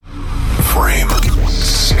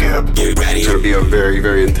Get ready. It's going to be a very,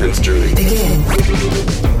 very intense journey. Begin.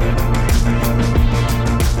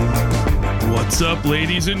 What's up,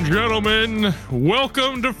 ladies and gentlemen?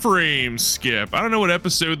 Welcome to Frame Skip. I don't know what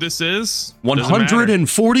episode this is.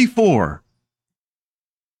 144.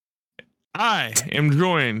 I am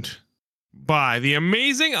joined by the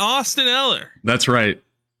amazing Austin Eller. That's right.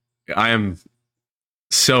 I am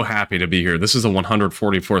so happy to be here. This is the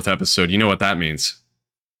 144th episode. You know what that means?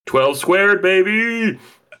 12 squared, baby.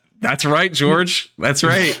 That's right, George. That's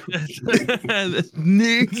right. Everybody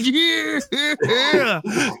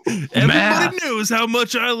knows how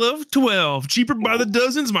much I love 12. Cheaper by the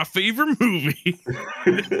Dozen's my favorite movie.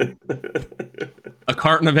 A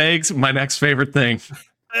carton of eggs, my next favorite thing.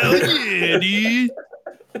 Hell yeah, dude.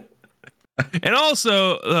 And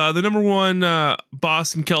also, the number one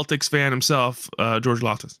Boston Celtics fan himself, George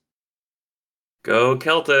Loftus. Go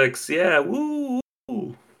Celtics. Yeah, woo.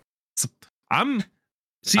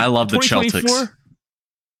 I love the Celtics.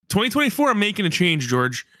 2024, I'm making a change,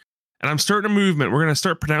 George. And I'm starting a movement. We're going to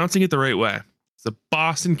start pronouncing it the right way. It's the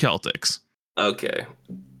Boston Celtics. Okay.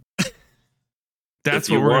 That's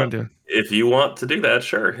what we're going to do. If you want to do that,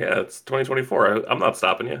 sure. Yeah, it's 2024. I'm not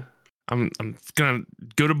stopping you. I'm going to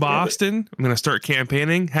go to Boston. I'm going to start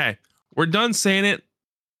campaigning. Hey, we're done saying it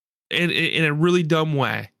in a really dumb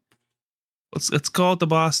way. Let's call it the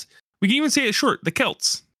Boston. We can even say it short, the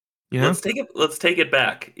Celts. You know? Let's take it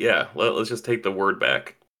back. Yeah, let's just take the word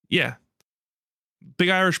back. Yeah. Big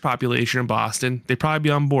Irish population in Boston. They'd probably be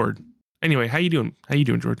on board. Anyway, how you doing? How you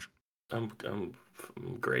doing, George? I'm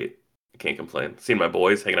great. I can't complain. Seeing my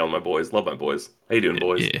boys, hanging out with my boys. Love my boys. How you doing,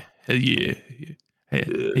 boys? Yeah. Hell yeah. Hey,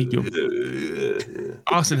 how you doing?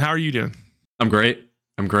 Austin, how are you doing? I'm great.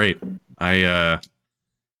 I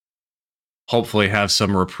hopefully have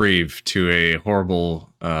some reprieve to a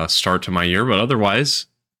horrible start to my year, but otherwise,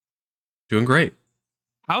 doing great.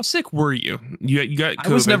 How sick were you? You got COVID. I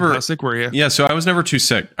was never. How sick were you? Yeah, so I was never too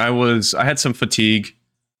sick. I had some fatigue,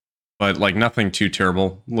 but like nothing too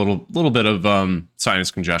terrible. Little bit of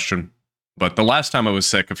sinus congestion. But the last time I was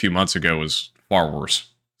sick a few months ago was far worse.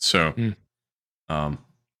 So,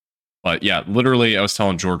 but yeah, literally, I was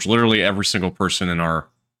telling George, literally every single person in our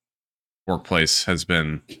workplace has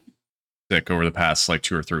been sick over the past like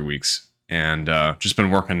 2 or 3 weeks. And just been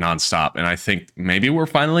working nonstop. And I think maybe we're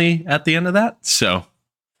finally at the end of that. So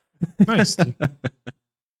nice.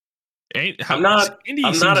 I'm not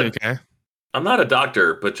a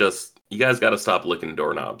doctor, but just you guys got to stop licking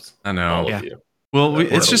doorknobs. I know. All of you. Well,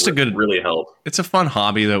 it's just a good, really help. It's a fun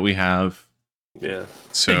hobby that we have. Yeah.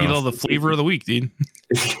 So you know the flavor of the week, dude.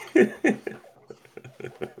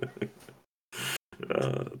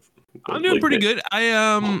 I'm doing pretty good.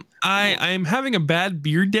 I'm having a bad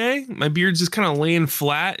beard day. My beard's just kind of laying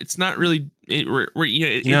flat. It's not really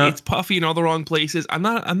it's puffy in all the wrong places. I'm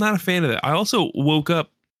not a fan of that. I also woke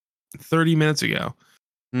up 30 minutes ago.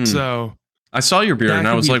 So I saw your beard and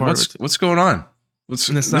I was like, what's going on? This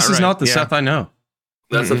is not the Seth I know.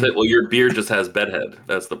 That's the thing. Well, your beard just has bedhead.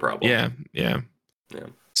 That's the problem. Yeah.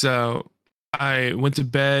 So I went to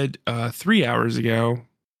bed 3 hours ago,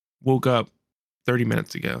 woke up 30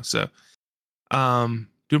 minutes ago. So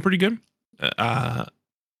doing pretty good. Yeah.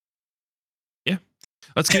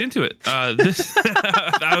 Let's get into it. I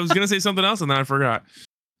was gonna say something else and then I forgot.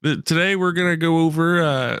 Today we're gonna go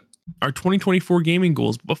over our 2024 gaming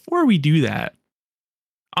goals. Before we do that,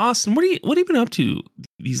 Austin, what have you been up to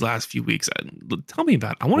these last few weeks? Tell me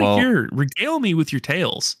about it. I want to hear. Regale me with your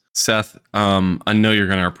tales. Seth, I know you're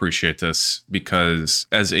going to appreciate this because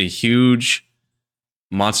as a huge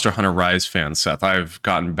Monster Hunter Rise fan, Seth, I've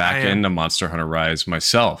gotten back into Monster Hunter Rise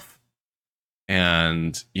myself.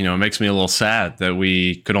 And, it makes me a little sad that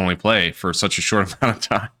we could only play for such a short amount of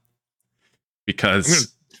time.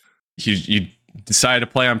 Because you decided to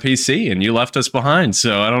play on PC and you left us behind.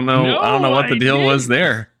 So I don't know what the deal was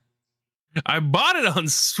there. I bought it on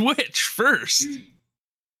Switch first.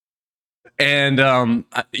 And I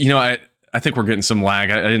think we're getting some lag.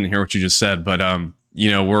 I didn't hear what you just said, but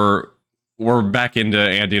we're back into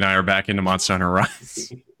Andy and I are back into Monster Hunter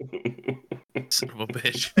Rise. Son of a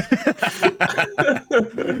bitch.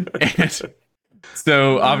 And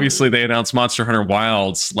so obviously they announced Monster Hunter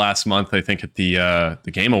Wilds last month, I think at the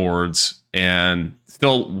Game Awards, and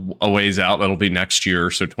still a ways out. That'll be next year,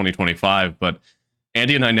 so 2025. But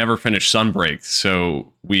Andy and I never finished Sunbreak,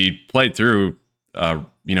 so we played through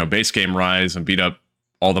base game Rise and beat up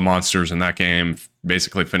all the monsters in that game,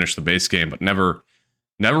 basically finished the base game, but never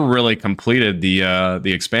really completed the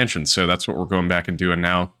expansion. So that's what we're going back and doing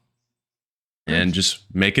now. And just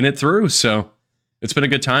making it through. So it's been a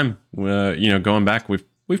good time. Going back,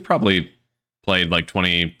 we've probably played like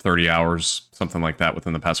 20, 30 hours, something like that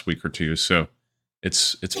within the past week or two. So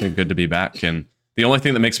it's been good to be back. And the only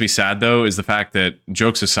thing that makes me sad though is the fact that,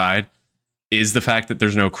 jokes aside, is the fact that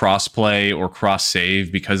there's no cross-play or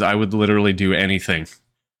cross-save, because I would literally do anything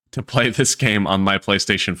to play this game on my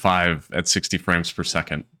PlayStation 5 at 60 frames per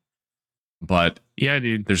second. But yeah,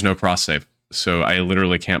 dude, there's no cross-save. So I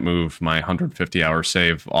literally can't move my 150-hour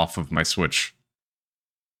save off of my Switch.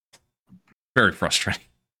 Very frustrating.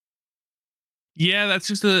 Yeah, that's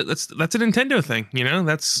just that's a Nintendo thing, you know.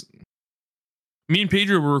 That's me and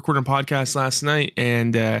Pedro were recording a podcast last night,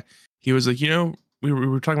 and he was like, you know, we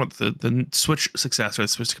were talking about the Switch successor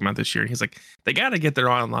that's supposed to come out this year, and he's like, they got to get their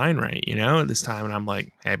online right, you know, this time. And I'm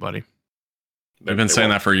like, hey, buddy, we've been saying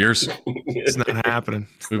that for years. It's not happening.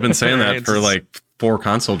 We've been saying that for like 4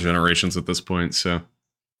 console generations at this point. So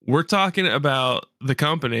we're talking about the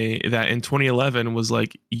company that in 2011 was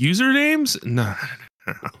like, usernames? No.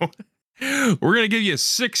 We're going to give you a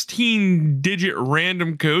 16-digit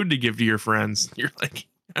random code to give to your friends. You're like,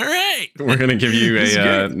 all right. We're going to give you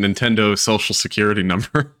a Nintendo social security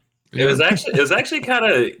number. It was actually kind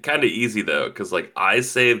of easy though, because like I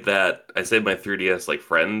saved my 3DS like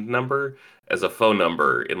friend number as a phone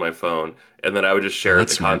number in my phone, and then I would just share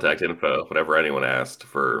the contact info whenever anyone asked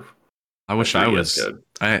for. I wish I was. Code.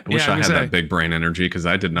 I wish I had that big brain energy, because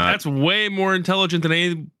I did not. That's way more intelligent than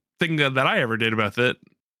anything that I ever did about it.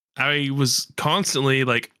 I was constantly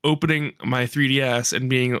like opening my 3DS and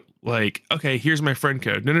being like, okay, here's my friend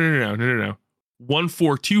code. No.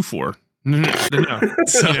 1424. No.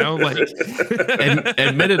 So, you know, like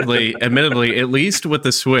admittedly, at least with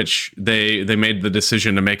the Switch, they made the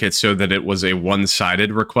decision to make it so that it was a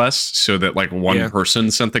one-sided request, so that like one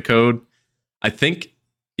person sent the code. I think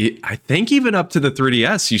even up to the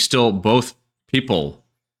 3DS, both people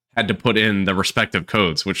had to put in the respective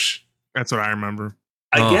codes, which that's what I remember.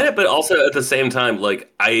 I get it, but also at the same time,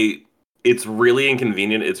 like it's really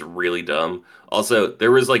inconvenient. It's really dumb. Also,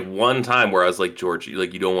 there was like one time where I was like, George,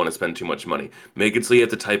 you don't want to spend too much money. Make it so you have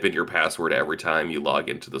to type in your password every time you log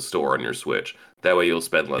into the store on your Switch. That way you'll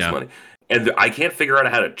spend less money. And I can't figure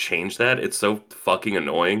out how to change that. It's so fucking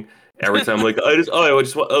annoying. Every time I'm like,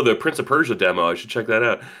 the Prince of Persia demo, I should check that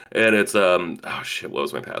out. And it's what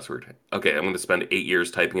was my password? Okay, I'm going to spend 8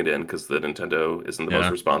 years typing it in because the Nintendo isn't the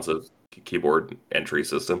most responsive keyboard entry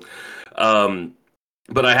system.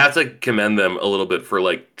 But I have to commend them a little bit for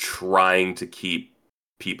like trying to keep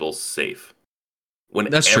people safe.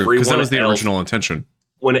 That's true, because that was the original intention.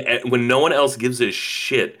 When no one else gives a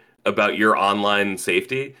shit about your online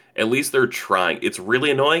safety, at least they're trying. It's really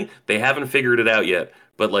annoying. They haven't figured it out yet.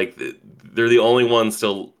 But like they're the only ones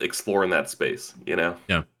still exploring that space, you know?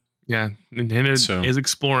 Yeah. Nintendo is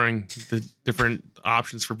exploring the different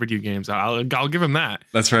options for video games. I'll give them that.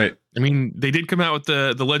 That's right. I mean, they did come out with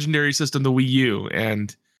the legendary system, the Wii U,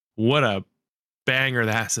 and what a banger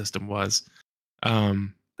that system was.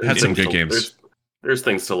 Had some good games. There's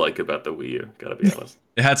things to like about the Wii U, gotta be honest.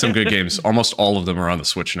 It had some good games. Almost all of them are on the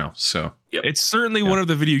Switch now. So it's certainly one of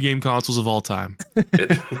the video game consoles of all time.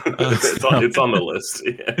 It's on the list.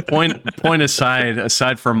 Yeah. Point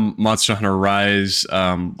aside from Monster Hunter Rise,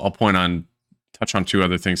 I'll touch on 2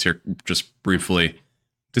 other things here just briefly.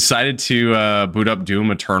 Decided to boot up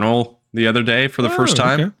Doom Eternal the other day for the first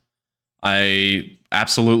time. Okay. I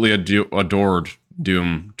absolutely adored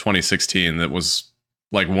Doom 2016. That was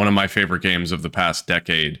like one of my favorite games of the past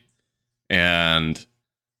decade. And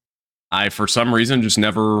I, for some reason, just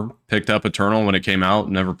never picked up Eternal when it came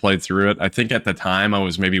out, never played through it. I think at the time I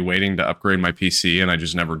was maybe waiting to upgrade my PC, and I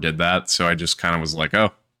just never did that. So I just kind of was like,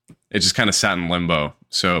 it just kind of sat in limbo.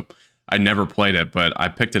 So I never played it, but I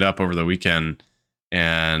picked it up over the weekend,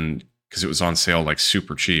 and because it was on sale like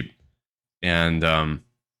super cheap, and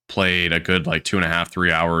played a good like 2.5,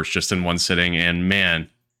 3 hours just in one sitting. And man,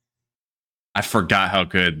 I forgot how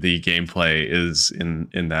good the gameplay is in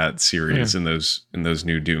that series, in those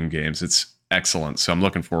new Doom games. It's excellent. So I'm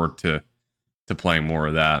looking forward to playing more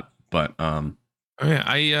of that. But I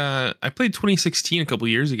played 2016 a couple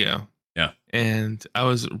years ago. Yeah, and I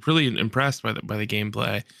was really impressed by the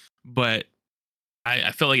gameplay, but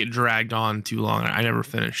I felt like it dragged on too long. I never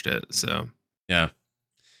finished it. So yeah,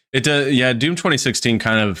 it does. Yeah, Doom 2016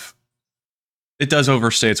 it does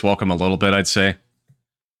overstay its welcome a little bit, I'd say.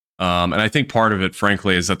 And I think part of it,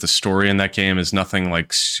 frankly, is that the story in that game is nothing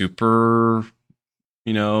like super,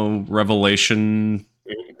 revelation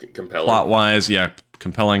compelling plot wise. Yeah,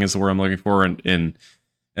 compelling is the word I'm looking for in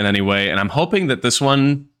any way. And I'm hoping that this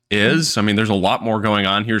one is. I mean, there's a lot more going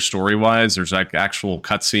on here story wise. There's like actual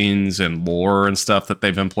cutscenes and lore and stuff that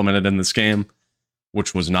they've implemented in this game,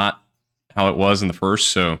 which was not how it was in the first.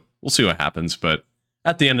 So we'll see what happens. But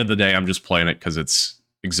at the end of the day, I'm just playing it because it's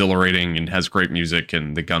exhilarating and has great music,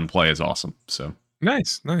 and the gunplay is awesome. So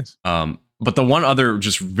Nice. but the one other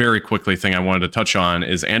just very quickly thing I wanted to touch on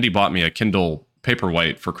is Andy bought me a Kindle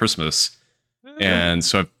Paperwhite for Christmas. And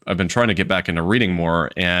so I've been trying to get back into reading more.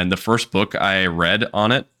 And the first book I read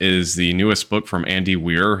on it is the newest book from Andy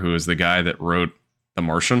Weir, who is the guy that wrote The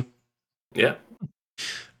Martian. Yeah.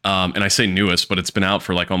 And I say newest, but it's been out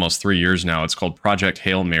for like almost 3 years now. It's called Project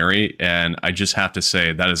Hail Mary. And I just have to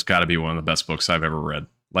say that has got to be one of the best books I've ever read.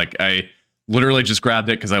 Like, I literally just grabbed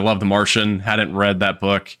it because I love The Martian, hadn't read that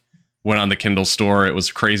book, went on the Kindle store. It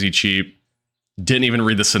was crazy cheap. Didn't even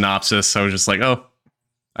read the synopsis. So I was just like, oh,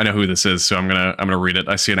 I know who this is, so I'm gonna read it.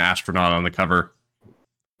 I see an astronaut on the cover.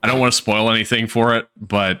 I don't want to spoil anything for it,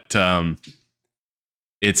 but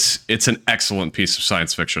it's an excellent piece of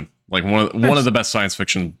science fiction. Like one of the best science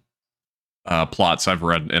fiction plots I've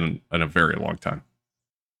read in a very long time.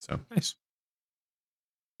 So Nice.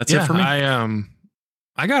 That's it for me.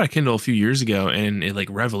 I got a Kindle a few years ago, and it like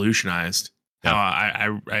revolutionized how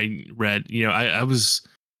I read. You know, I was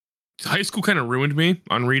high school kind of ruined me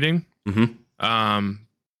on reading. Mm-hmm.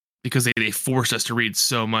 Because they forced us to read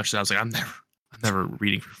so much that I was like, I'm never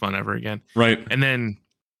reading for fun ever again. Right. And then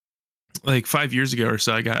like 5 years ago or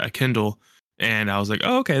so, I got a Kindle, and I was like,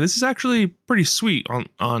 oh, okay, this is actually pretty sweet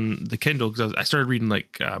on the Kindle, because I started reading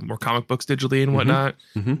like more comic books digitally and whatnot.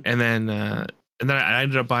 Mm-hmm. And then I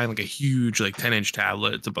ended up buying like a huge like 10-inch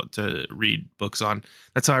tablet to read books on.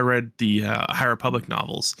 That's how I read the High Republic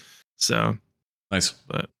novels. So Nice.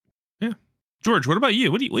 But yeah, George, what about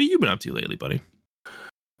you? What have you been up to lately, buddy?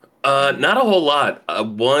 Not a whole lot.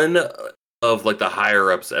 One of like the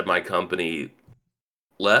higher ups at my company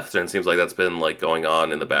left, and it seems like that's been like going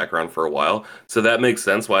on in the background for a while. So that makes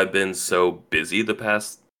sense why I've been so busy the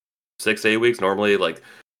past 6 to 8 weeks. Normally, like,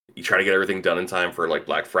 you try to get everything done in time for like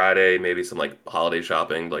Black Friday, maybe some like holiday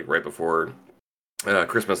shopping, like right before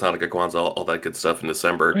Christmas, Hanukkah, Kwanzaa, all that good stuff in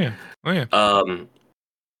December. Oh yeah.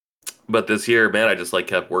 But this year, man, I just like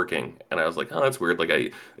kept working, and I was like, oh, that's weird.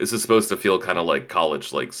 Like, this is supposed to feel kind of like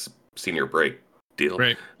college, like senior break deal.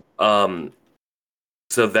 Right.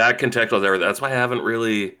 So that contextualized everything. That's why I haven't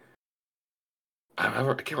really. I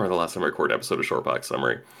can't remember the last time I recorded an episode of Shortbox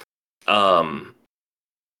Summary.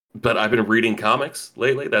 But I've been reading comics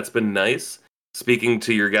lately. That's been nice. Speaking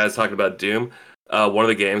to your guys talking about Doom, one of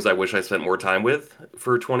the games I wish I spent more time with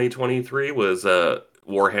for 2023 was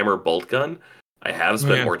Warhammer Boltgun. I have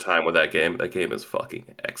spent more time with that game. That game is fucking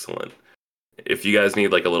excellent. If you guys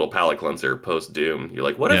need like a little palate cleanser post Doom, you're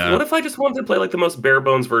like, what if I just wanted to play like the most bare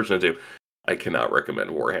bones version of Doom? I cannot recommend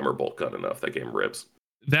Warhammer Boltgun enough. That game rips.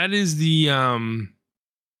 That is the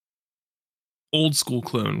old school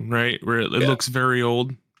clone, right? Where it looks very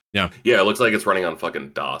old. Yeah. Yeah, it looks like it's running on fucking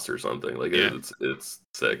DOS or something. Like it's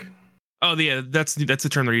sick. Oh yeah, that's the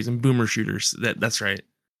term they're using. Boomer shooters. That's right.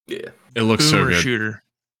 Yeah. It looks Boomer so good. shooter.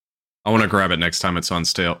 I want to grab it next time it's on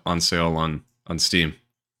sale on Steam.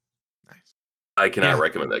 Nice. I cannot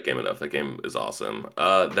recommend that game enough. That game is awesome.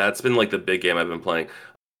 That's been like the big game I've been playing.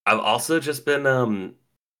 I've also just been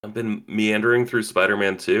I've been meandering through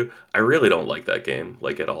Spider-Man 2. I really don't like that game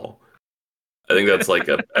like at all. I think that's like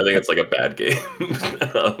it's like a bad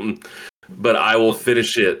game. But I will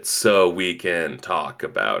finish it so we can talk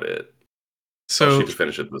about it. So I'll shoot to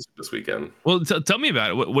finish it this weekend. Well, tell me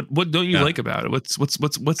about it. What don't you like about it?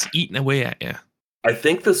 What's eating away at you? I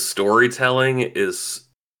think the storytelling is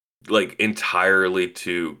like entirely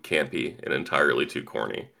too campy and entirely too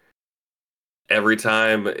corny. Every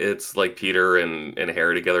time it's like Peter and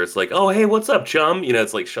Harry together, it's like, oh, hey, what's up, chum? You know,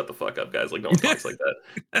 it's like, shut the fuck up, guys. Like, no one talks like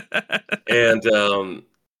that. And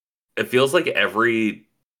it feels like every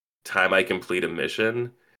time I complete a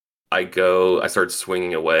mission, I start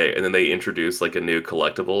swinging away, and then they introduce like a new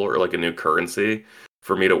collectible or like a new currency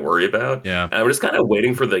for me to worry about. Yeah. And I'm just kind of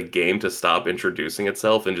waiting for the game to stop introducing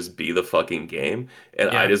itself and just be the fucking game.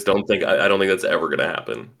 And I just don't think that's ever going to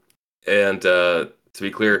happen. And to be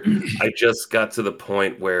clear, I just got to the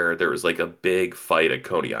point where there was like a big fight at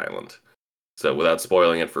Coney Island. So without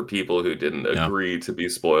spoiling it for people who didn't agree to be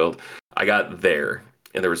spoiled, I got there,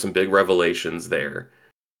 and there were some big revelations there.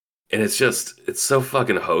 And it's so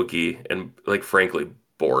fucking hokey and like frankly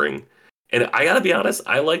boring. And I gotta be honest,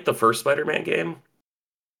 I like the first Spider-Man game.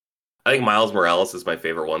 I think Miles Morales is my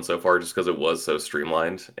favorite one so far, just because it was so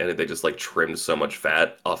streamlined and they just like trimmed so much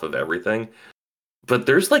fat off of everything. But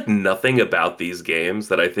there's like nothing about these games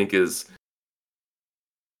that I think is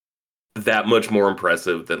that much more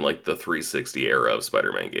impressive than like the 360 era of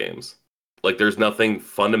Spider-Man games. Like there's nothing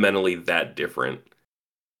fundamentally that different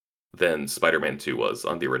than Spider-Man 2 was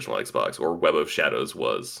on the original Xbox, or Web of Shadows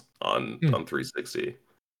was on 360.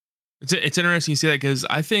 It's interesting you say that because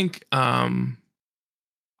I think I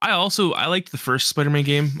liked the first Spider-Man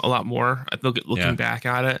game a lot more. I think looking back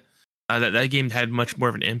at it, that game had much more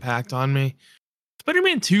of an impact on me.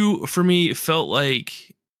 Spider-Man 2 for me felt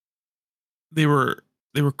like they were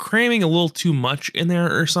cramming a little too much in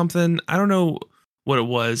there or something. I don't know what it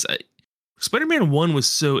was. Spider-Man 1 was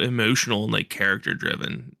so emotional and like character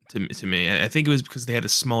driven to me. I think it was because they had a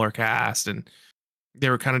smaller cast and they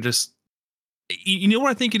were kind of just, you know what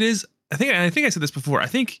I think it is? I think I said this before. I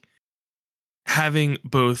think having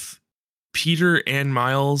both Peter and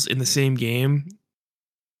Miles in the same game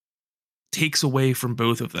takes away from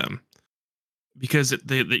both of them because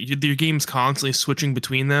your game's constantly switching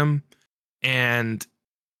between them and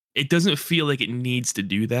it doesn't feel like it needs to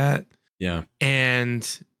do that. Yeah. And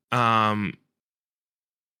I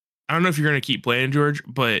don't know if you're going to keep playing, George,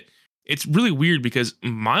 but it's really weird because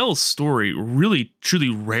Miles' story really, truly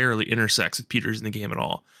rarely intersects with Peter's in the game at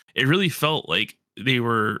all. It really felt like they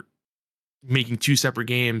were making two separate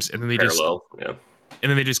games, and then they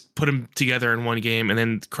just put them together in one game, and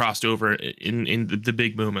then crossed over in the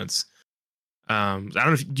big moments. I don't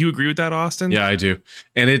know. Do you agree with that, Austin? Yeah, I do,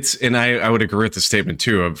 and I would agree with the statement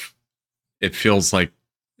too. Of it feels like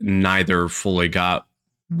neither fully got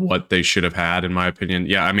what they should have had, in my opinion.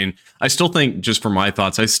 Yeah, I mean, I still think, just for my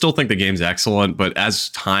thoughts, I still think the game's excellent, but as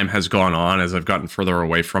time has gone on, as I've gotten further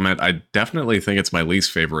away from it, I definitely think it's my least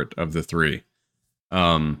favorite of the three.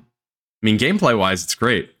 I mean, gameplay wise, it's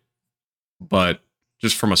great, but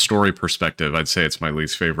just from a story perspective, I'd say it's my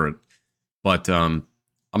least favorite. But I'm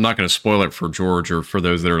not going to spoil it for George or for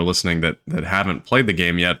those that are listening that haven't played the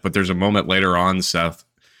game yet, but there's a moment later on, Seth,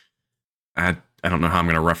 I don't know how I'm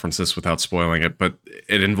going to reference this without spoiling it, but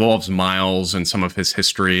it involves Miles and some of his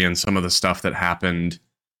history and some of the stuff that happened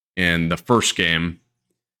in the first game,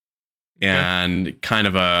 and kind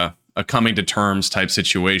of a coming to terms type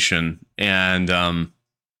situation. And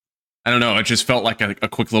I don't know, it just felt like a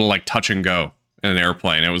quick little like touch and go in an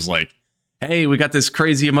airplane. It was like, hey, we got this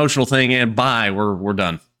crazy emotional thing and bye, we're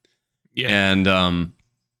done. Yeah. And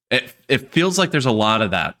it feels like there's a lot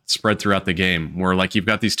of that spread throughout the game where like you've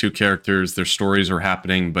got these two characters, their stories are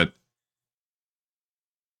happening, but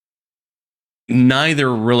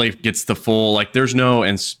neither really gets the full, like there's no,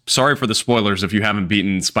 and sorry for the spoilers if you haven't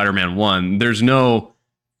beaten Spider-Man 1, there's no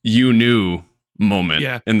you knew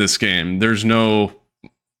moment in this game. There's no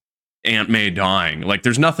Aunt May dying. Like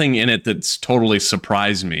there's nothing in it that's totally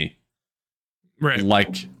surprised me. Right.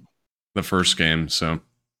 Like the first game. So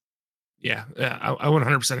yeah, I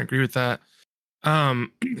 100% agree with that.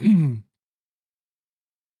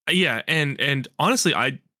 Yeah, and honestly,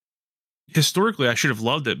 historically I should have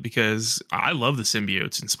loved it because I love the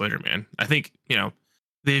symbiotes in Spider-Man. I think, you know,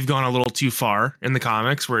 they've gone a little too far in the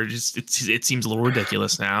comics where it seems a little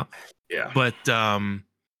ridiculous now. Yeah. But I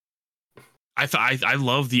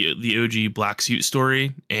love the OG Black Suit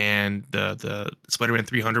story and the Spider-Man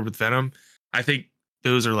 300 with Venom. I think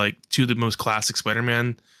those are like two of the most classic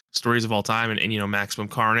Spider-Man stories of all time, and you know, Maximum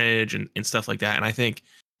Carnage and stuff like that. And I think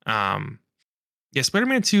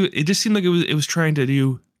Spider-Man 2, it just seemed like it was trying to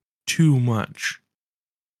do too much.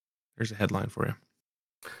 There's a headline for you.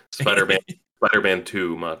 Spider-Man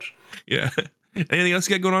too much. Yeah. Anything else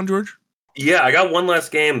you got going on, George? Yeah, I got one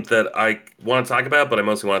last game that I want to talk about, but I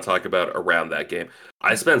mostly want to talk about around that game.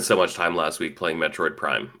 I spent so much time last week playing Metroid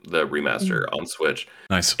Prime, the remaster on Switch.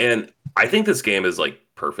 Nice. And I think this game is like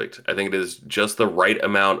perfect. I think it is just the right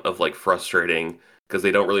amount of like frustrating because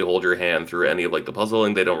they don't really hold your hand through any of like the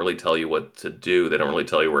puzzling. They don't really tell you what to do. They don't really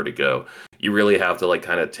tell you where to go. You really have to like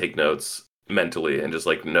kind of take notes mentally and just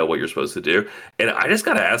like know what you're supposed to do. And I just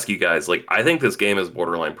got to ask you guys, like, I think this game is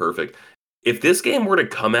borderline perfect. If this game were to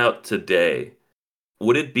come out today,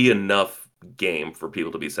 would it be enough game for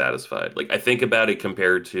people to be satisfied? Like, I think about it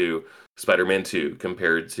compared to Spider-Man 2,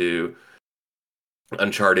 compared to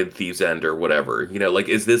Uncharted, Thieves End, or whatever. You know, like,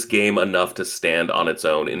 is this game enough to stand on its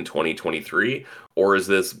own in 2023? Or is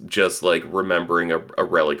this just, like, remembering a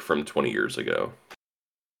relic from 20 years ago?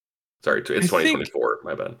 Sorry, it's 2024.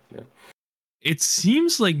 My bad. Yeah. It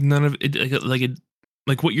seems like none of it,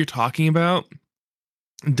 like what you're talking about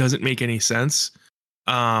doesn't make any sense.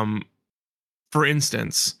 For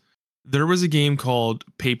instance, there was a game called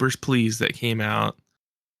Papers, Please that came out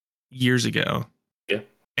years ago. Yeah.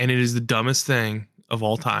 And it is the dumbest thing of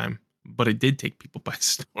all time, but it did take people by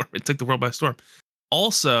storm. It took the world by storm.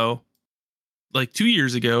 Also, like 2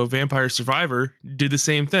 years ago, Vampire Survivor did the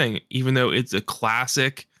same thing, even though it's a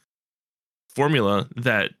classic formula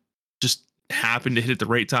that just happened to hit at the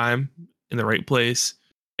right time in the right place,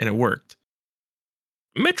 and it worked.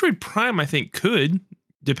 Metroid Prime, I think, could,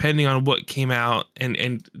 depending on what came out and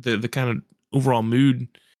the kind of overall mood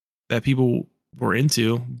that people were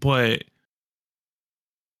into, but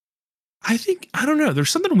I don't know. There's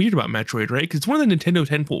something weird about Metroid, right? Because it's one of the Nintendo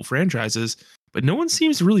tentpole franchises, but no one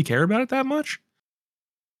seems to really care about it that much.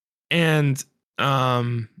 And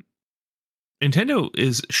Nintendo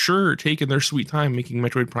is sure taking their sweet time making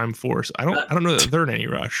Metroid Prime 4. So I don't know that they're in any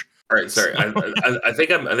rush. All right, sorry. I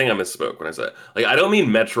think I misspoke when I said like I don't mean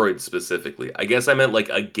Metroid specifically. I guess I meant like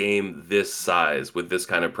a game this size with this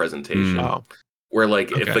kind of presentation. Oh. Where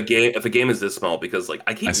like if a game is this small, because like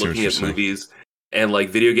I keep looking at movies and like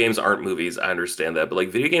video games aren't movies. I understand that, but like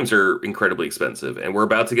video games are incredibly expensive, and we're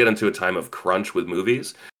about to get into a time of crunch with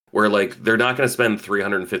movies where like they're not going to spend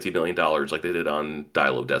 $350 million like they did on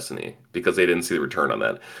Dial of Destiny because they didn't see the return on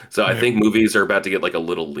that. So I think movies are about to get like a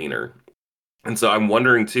little leaner. And so I'm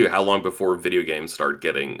wondering too, how long before video games start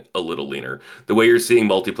getting a little leaner? The way you're seeing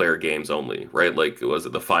multiplayer games only, right? Like, was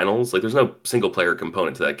it the finals? Like, there's no single player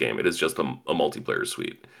component to that game. It is just a multiplayer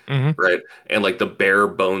suite, right? And like the bare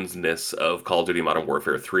bonesness of Call of Duty Modern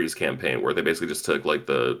Warfare 3's campaign, where they basically just took like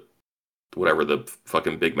whatever the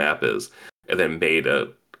fucking big map is, and then made a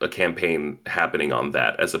campaign happening on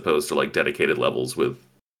that, as opposed to like dedicated levels with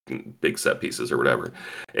big set pieces or whatever.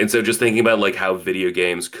 And so just thinking about like how video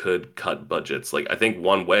games could cut budgets, like I think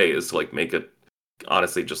one way is to like make it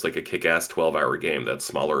honestly just like a kick-ass 12-hour game that's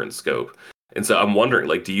smaller in scope. And so I'm wondering,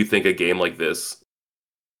 like, do you think a game like this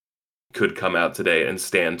could come out today and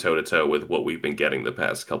stand toe-to-toe with what we've been getting the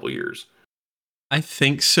past couple years? I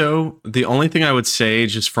think so. The only thing I would say,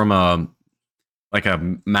 just from a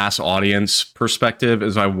mass audience perspective,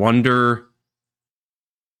 is I wonder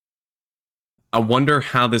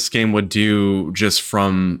how this game would do just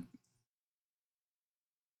from,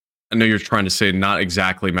 I know you're trying to say not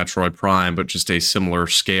exactly Metroid Prime, but just a similar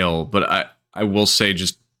scale. But I will say,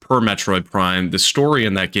 just per Metroid Prime, the story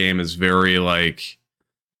in that game is very like,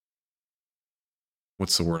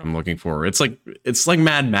 what's the word I'm looking for? It's like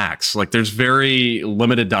Mad Max. Like, there's very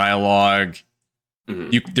limited dialogue.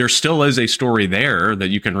 There still is a story there that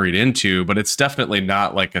you can read into, but it's definitely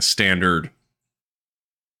not like a standard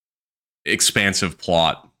expansive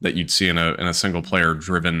plot that you'd see in a single player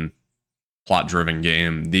plot driven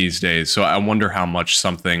game these days. So I wonder how much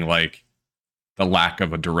something like the lack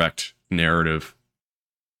of a direct narrative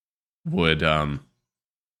would I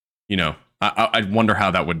wonder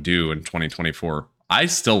how that would do in 2024. I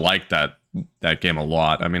still like that game a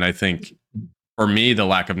lot. I mean, I think for me the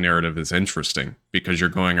lack of narrative is interesting because you're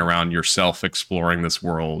going around yourself exploring this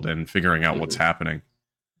world and figuring out what's happening.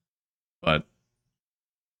 But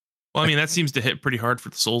well, I mean, that seems to hit pretty hard for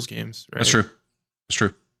the Souls games, right? That's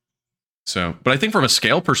true. So, but I think from a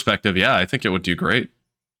scale perspective, yeah, I think it would do great.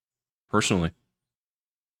 Personally.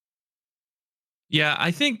 Yeah,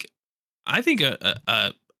 I think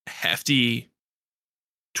a hefty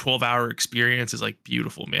 12-hour experience is like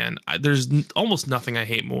beautiful, man. There's almost nothing I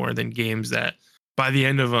hate more than games that by the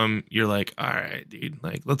end of them, you're like, all right, dude,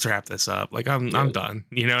 like, let's wrap this up. Like, I'm done,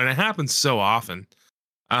 and it happens so often.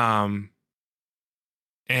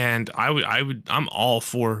 And I'm all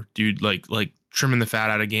for, dude, like trimming the fat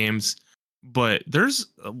out of games. But there's,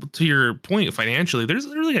 to your point, financially, there's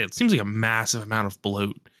really, it seems like a massive amount of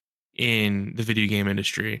bloat in the video game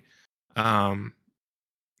industry. Like,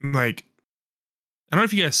 I don't know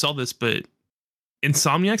if you guys saw this, but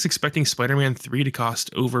Insomniac's expecting Spider-Man 3 to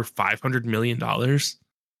cost over $500 million.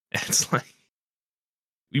 It's like,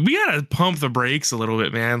 we gotta pump the brakes a little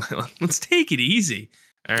bit, man. Let's take it easy.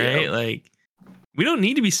 All right. Yeah. Like, we don't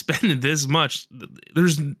need to be spending this much.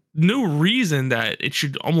 There's no reason that it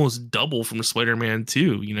should almost double from Spider-Man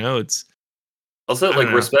 2. It's also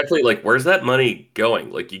like respectfully, like, where's that money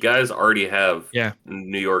going? Like, you guys already have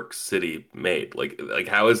New York City made. Like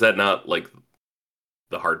how is that not like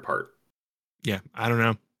the hard part? Yeah, I don't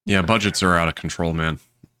know. Yeah, budgets are out of control, man.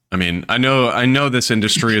 I mean, I know this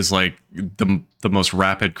industry is like the most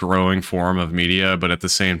rapid growing form of media, but at the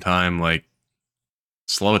same time, like,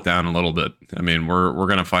 slow it down a little bit. I mean, we're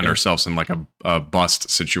gonna find ourselves in like a bust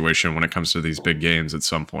situation when it comes to these big games at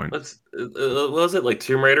some point. What was it, like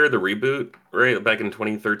Tomb Raider, the reboot, right? Back in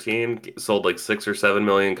 2013, sold like 6 or 7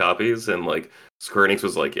 million copies, and like Square Enix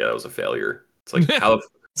was like, yeah, it was a failure. It's like, how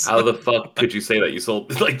the fuck could you say that? You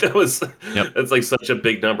sold like that's like such a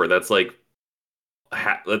big number. That's like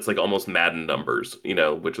almost Madden numbers,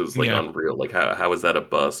 which was like unreal. Like how is that a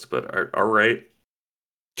bust? But all right.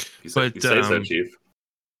 You say so, Chief.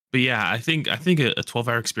 But yeah, I think a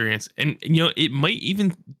 12-hour experience, and it might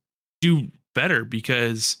even do better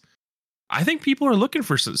because I think people are looking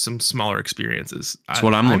for some smaller experiences. That's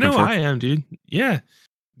what I'm looking for. I am, dude. Yeah,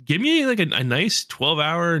 give me like a nice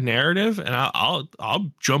 12-hour narrative, and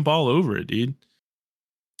I'll jump all over it, dude.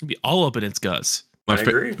 I'll be all up in its guts. My I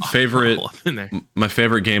agree. favorite All up in there. my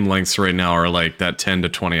favorite game lengths right now are like that 10 to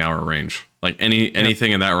 20 hour range. Like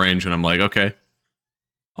anything in that range, and I'm like, okay,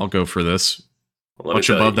 I'll go for this. Let me Once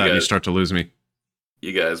tell above that, you you guys, start to lose me.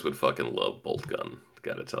 you guys would fucking love Bolt Gun.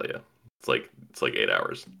 Gotta tell you, it's like 8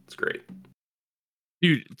 hours. It's great.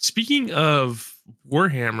 Dude, speaking of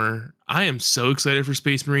Warhammer, I am so excited for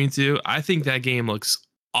Space Marine 2. I think that game looks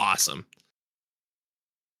awesome.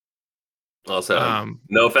 Also, Um,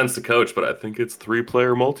 no offense to Coach, but I think it's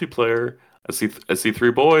 3-player multiplayer. I see 3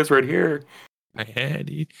 boys right here. I had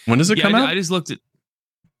it. When does it come out? I just looked at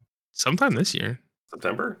sometime this year.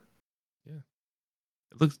 September. It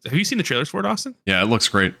looks. Have you seen the trailers for it, Austin? Yeah, it looks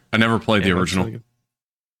great. I never played the Yeah, it looks original. really good.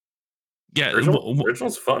 Yeah,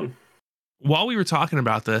 Original's fun. while we were talking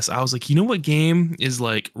about this, I was like, you know what game is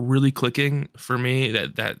like really clicking for me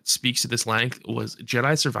that speaks to this length was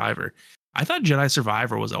Jedi Survivor. I thought Jedi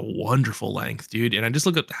Survivor was a wonderful length, dude. And I just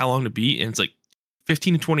look at how long to beat, and it's like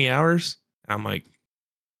 15 to 20 hours. And I'm like,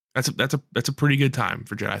 that's a pretty good time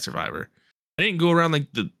for Jedi Survivor. I didn't go around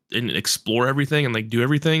and explore everything and like do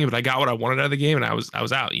everything, but I got what I wanted out of the game, and I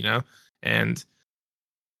was out, you know. And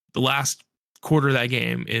the last quarter of that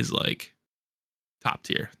game is like top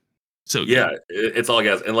tier. So Yeah, it's all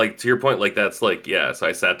gas. And like to your point, like that's like so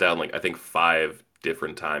I sat down like I think 5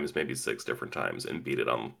 different times, maybe 6 different times, and beat it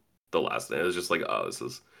on the last day. It was just like, oh, this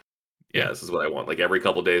is what I want. Like every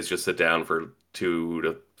couple days, just sit down for 2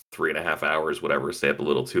 to 3.5 hours, whatever. Stay up a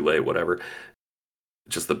little too late, whatever.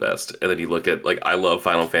 Just the best. And then you look at like I love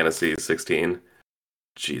Final Fantasy 16.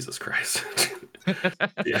 Jesus Christ.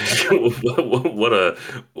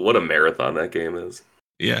 what a marathon that game is.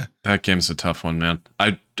 yeah. That game's a tough one, man.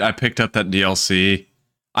 I picked up that DLC.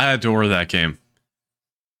 I adore that game,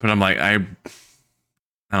 but I'm like, I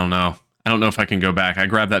don't know. I don't know if I can go back. I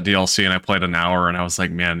grabbed that DLC and I played an hour, and I was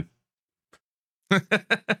like, man,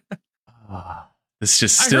 this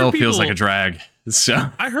just still feels like a drag. So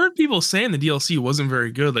I heard people saying the DLC wasn't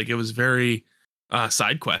very good. Like it was very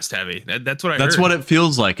side quest heavy. That's what I that's heard. what it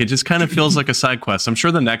feels like. It just kind of feels like a side quest. I'm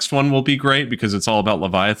sure the next one will be great because it's all about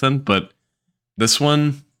Leviathan, but this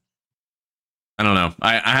one, I don't know.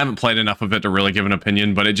 I haven't played enough of it to really give an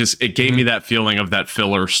opinion, but it gave me that feeling of that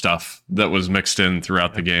filler stuff that was mixed in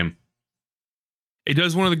throughout the game. It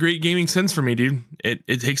does one of the great gaming sins for me, dude.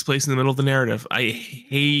 It takes place in the middle of the narrative. I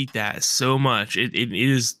hate that so much. It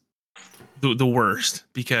is the worst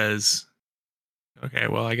because okay,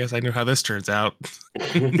 well, I guess I know how this turns out.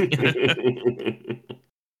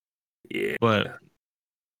 Yeah. But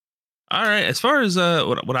all right, as far as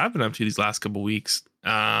what I've been up to these last couple weeks,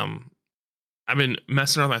 I've been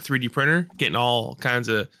messing around with my 3D printer, getting all kinds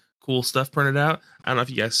of cool stuff printed out. I don't know if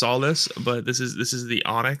you guys saw this, but this is the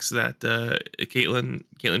Onyx that Caitlin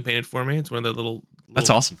painted for me. It's one of the little That's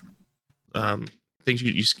awesome. Things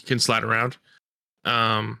you can slide around.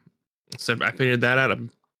 So I painted that out.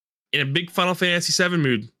 I'm in a big Final Fantasy VII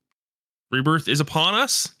mood. Rebirth is upon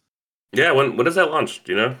us. Yeah, when does that launch?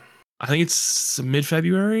 Do you know? I think it's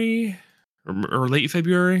mid-February or late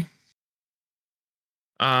February.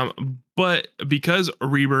 But because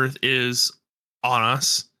Rebirth is on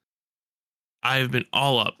us, I've been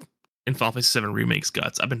all up in Final Fantasy VII Remake's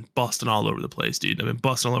guts. I've been busting all over the place, dude. I've been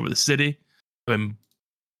busting all over the city. I've been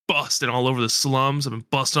busting all over the slums. I've been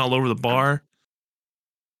busting all over the bar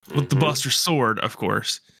with the Buster Sword, of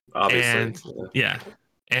course. Obviously. And yeah.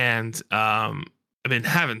 And I've been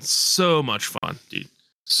having so much fun, dude.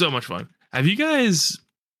 So much fun. Have you guys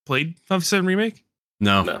played Final Fantasy VII Remake?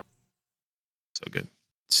 No. So good.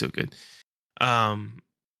 So good. I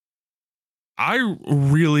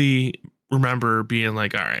really remember being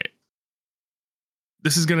like, all right,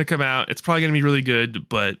 this is going to come out. It's probably going to be really good,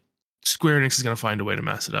 but Square Enix is going to find a way to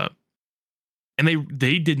mess it up. And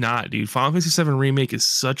they did not, dude. Final Fantasy VII Remake is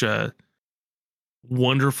such a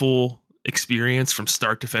wonderful experience from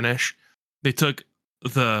start to finish. They took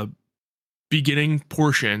the beginning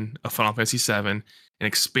portion of Final Fantasy VII and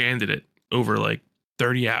expanded it over like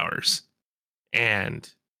 30 hours. And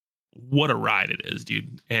what a ride it is,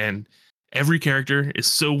 dude. And every character is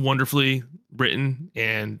so wonderfully written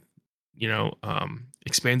and,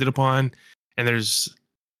 expanded upon. And there's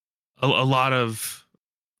a lot of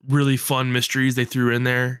really fun mysteries they threw in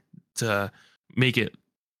there to make it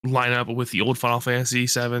line up with the old Final Fantasy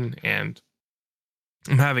VII. And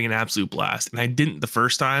I'm having an absolute blast. And I didn't the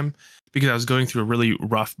first time because I was going through a really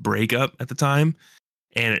rough breakup at the time.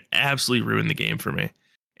 And it absolutely ruined the game for me.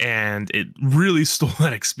 And it really stole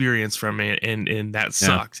that experience from me, and that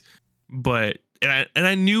sucked. Yeah. But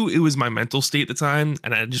I knew it was my mental state at the time,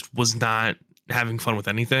 and I just was not having fun with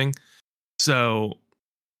anything. So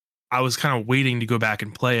I was kind of waiting to go back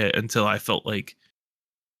and play it until I felt like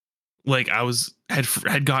like I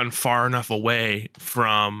had gotten far enough away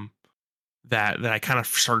from that I kind of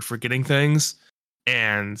started forgetting things.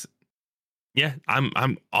 And yeah,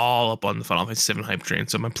 I'm all up on the Final Fantasy VII hype train.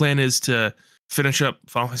 So my plan is to finish up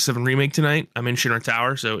Final Fantasy VII Remake tonight. I'm in Shinra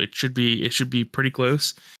Tower, so it should be pretty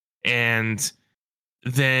close. And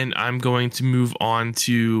then I'm going to move on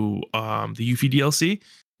to the Yuffie DLC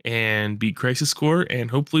and beat Crisis Core, and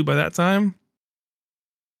hopefully by that time,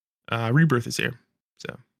 Rebirth is here.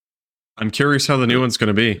 So I'm curious how the new one's going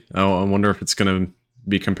to be. I wonder if it's going to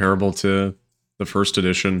be comparable to the first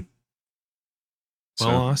edition.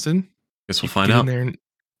 Well, Austin, guess we'll find out.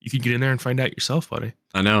 You can get in there and find out yourself, buddy.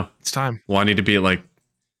 I know. It's time. Well, I need to be like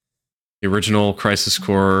the original Crisis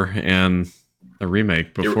Core and the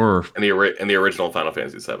remake before. And the original Final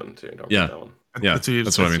Fantasy VII, too. Don't yeah. That one. Yeah,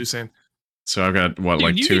 that's what I mean. Saying. So I've got,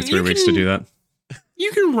 like 2 or 3 weeks to do that?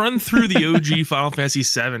 You can run through the OG Final Fantasy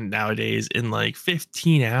VII nowadays in like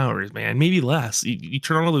 15 hours, man. Maybe less. You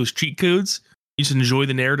turn on all those cheat codes. You just enjoy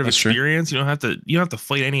the narrative experience. True. You don't have to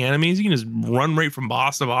fight any enemies. You can just run right from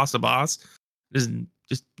boss to boss to boss. Just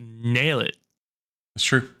nail it. That's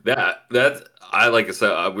true. That's I like I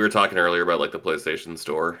said, we were talking earlier about like the PlayStation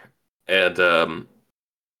Store, and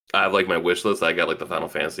I have like my wish list. I got like the Final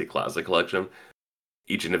Fantasy Classic Collection,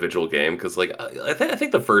 each individual game, because like I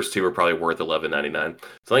think the first 2 are probably worth $11.99.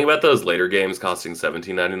 Something about those later games costing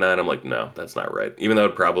 $17.99. I'm like, no, that's not right. Even though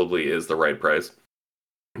it probably is the right price.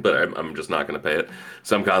 But I'm just not going to pay it.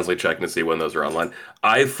 So I'm constantly checking to see when those are online.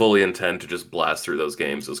 I fully intend to just blast through those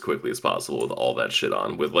games as quickly as possible with all that shit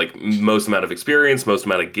on. With like most amount of experience, most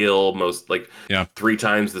amount of gil, 3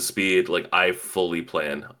 times the speed. Like I fully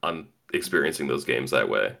plan on experiencing those games that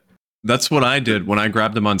way. That's what I did when I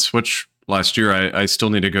grabbed them on Switch last year. I still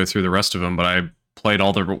need to go through the rest of them, but I played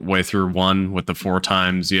all the way through 1 with the 4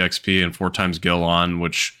 times EXP and 4 times gil on,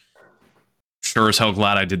 which... Sure as hell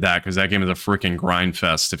glad I did that, because that game is a freaking grind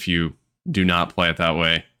fest if you do not play it that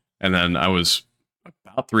way. And then I was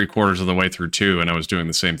about 3/4 of the way through 2, and I was doing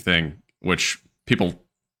the same thing, which people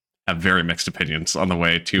have very mixed opinions on the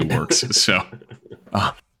way 2 works. So,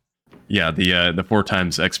 yeah, the 4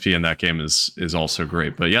 times XP in that game is also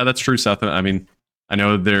great. But yeah, that's true, Seth. I mean, I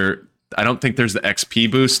know I don't think there's the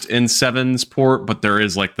XP boost in 7's port, but there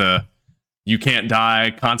is like the you can't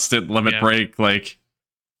die, constant limit break, like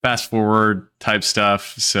fast forward type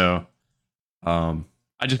stuff. So I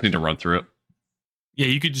just need to run through it. Yeah,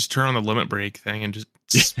 you could just turn on the limit break thing and just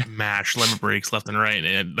smash limit breaks left and right,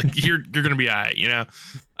 and like you're gonna be all right, you know.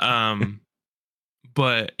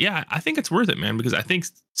 But yeah, I think it's worth it, man, because I think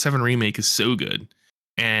 7 Remake is so good,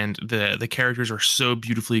 and the characters are so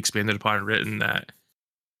beautifully expanded upon and written that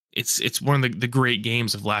it's one of the great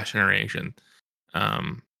games of last generation.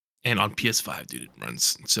 And on PS5, dude, it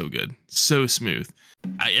runs so good, so smooth.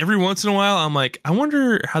 Every once in a while, I'm like, I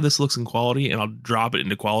wonder how this looks in quality, and I'll drop it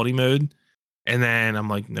into quality mode, and then I'm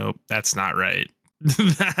like, nope, that's not right.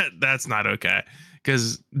 That's not okay.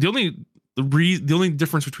 Because the only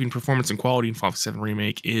difference between performance and quality in Final Fantasy VII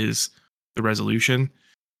Remake is the resolution.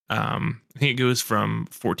 I think it goes from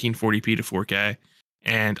 1440p to 4K,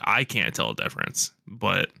 and I can't tell a difference,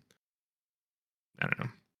 but I don't know.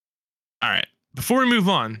 All right, before we move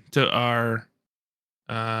on to our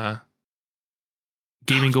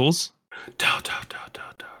gaming goals,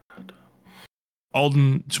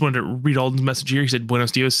 Alden, just wanted to read Alden's message here. He said,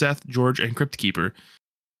 Buenos dias, Seth, George, and Crypt Keeper.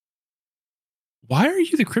 Why are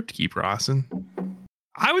you the Crypt Keeper, Austin?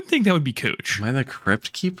 I would think that would be Coach. Am I the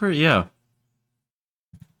Crypt Keeper? Yeah.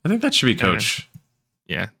 I think that should be Coach.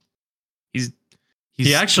 Yeah.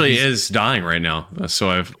 He actually is dying right now. So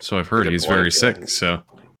I've heard he's very sick. So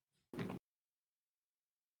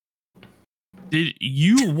did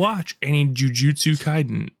you watch any Jujutsu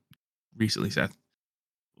Kaisen recently, Seth?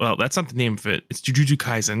 Well, that's not the name of it. It's Jujutsu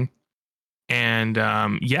Kaisen. And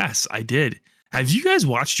yes, I did. Have you guys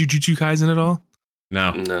watched Jujutsu Kaisen at all?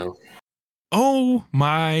 No. Oh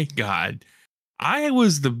my God. I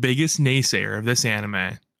was the biggest naysayer of this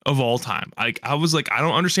anime of all time. I was like, I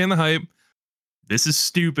don't understand the hype. This is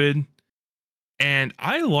stupid. And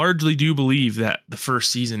I largely do believe that the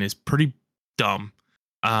first season is pretty dumb.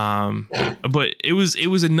 But it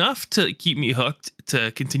was enough to keep me hooked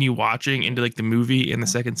to continue watching into like the movie in the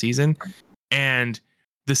second season. And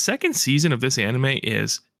the second season of this anime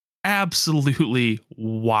is absolutely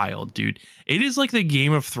wild, dude. It is like the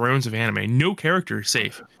Game of Thrones of anime. No character is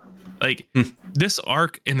safe. Like this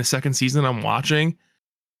arc in the second season I'm watching,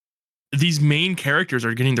 these main characters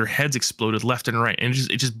are getting their heads exploded left and right, and it's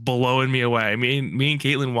just blowing me away. Me and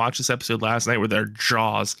Caitlin watched this episode last night where their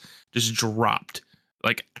jaws just dropped,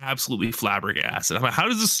 like absolutely flabbergasted. I'm like, how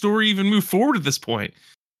does the story even move forward at this point?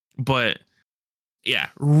 But yeah,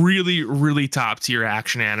 really, really top tier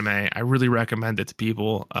action anime. I really recommend it to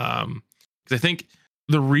people. Because I think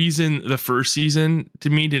the reason the first season to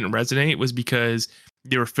me didn't resonate was because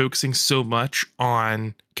they were focusing so much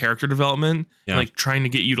on character development, like trying to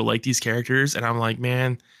get you to like these characters. And I'm like,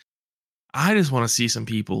 man, I just want to see some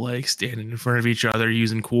people like standing in front of each other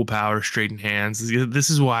using cool powers, straighten hands. This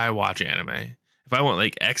is why I watch anime. If I want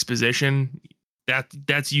like exposition,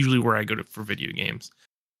 that's usually where I go to for video games.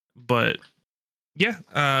 But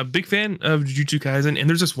yeah, big fan of Jujutsu Kaisen. And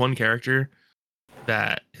there's this one character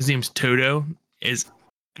that his name's Todo, is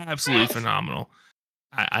absolutely phenomenal.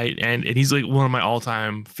 And he's like one of my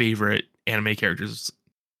all-time favorite anime characters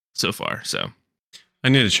so far. So I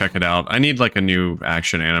need to check it out. I need like a new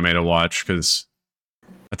action anime to watch because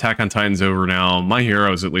Attack on Titan's over now. My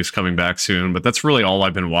Hero is at least coming back soon, but that's really all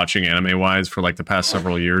I've been watching anime wise for like the past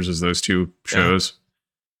several years is those two shows.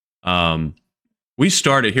 We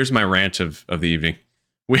started, here's my rant of the evening.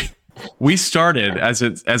 We started as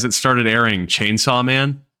it started airing Chainsaw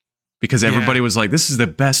Man because everybody was like, this is the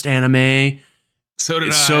best anime. So did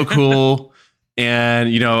it's I. so cool.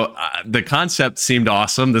 And, you know, the concept seemed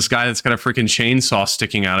awesome. This guy that's got a freaking chainsaw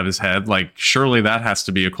sticking out of his head. Like, surely that has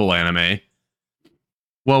to be a cool anime.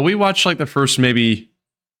 Well, we watched like the first maybe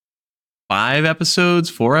 4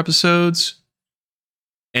 episodes.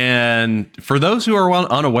 And for those who are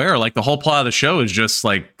unaware, like the whole plot of the show is just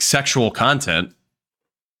like sexual content.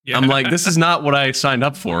 Yeah. I'm like, this is not what I signed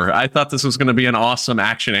up for. I thought this was going to be an awesome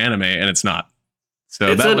action anime, and it's not. So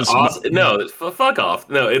it's that an was awesome, no, fuck off.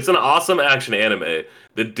 No, it's an awesome action anime.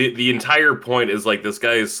 The entire point is like this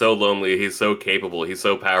guy is so lonely, he's so capable, he's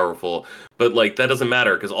so powerful, but like that doesn't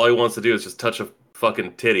matter because all he wants to do is just touch a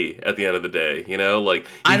fucking titty at the end of the day, you know? Like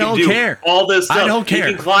I don't care. All this stuff. I don't care.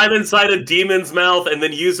 He can climb inside a demon's mouth and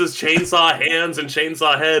then use his chainsaw hands and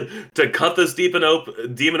chainsaw head to cut this demon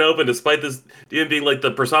open, despite this demon being like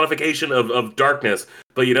the personification of darkness.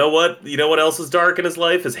 But you know what? You know what else is dark in his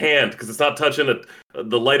life? His hand, because it's not touching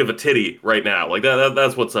the light of a titty right now. Like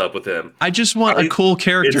that's what's up with him. I just want a cool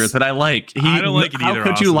character that I like. I don't like it either. How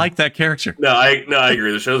could you like that character? No, I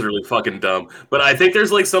agree. The show's really fucking dumb. But I think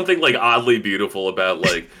there's like something like oddly beautiful about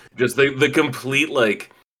like just the complete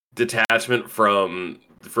like detachment from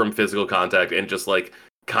physical contact and just like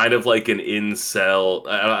kind of like an incel.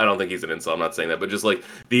 I don't think he's an incel. I'm not saying that, but just like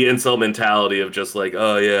the incel mentality of just like,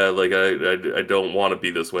 oh yeah, like I don't want to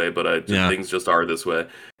be this way, but things just are this way.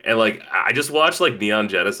 And like I just watched like Neon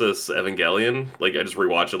Genesis Evangelion. Like I just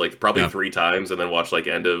rewatched it like probably 3 times, and then watched like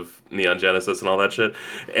End of Neon Genesis and all that shit.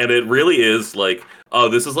 And it really is like, oh,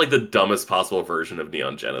 this is like the dumbest possible version of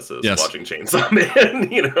Neon Genesis. Yes. Watching Chainsaw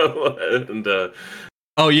Man, you know, and.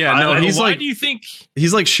 Oh yeah, no, he's why like. Do you think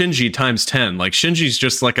he's like Shinji times 10? Like Shinji's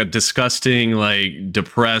just like a disgusting, like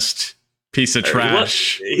depressed piece of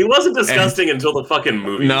trash. He wasn't disgusting until the fucking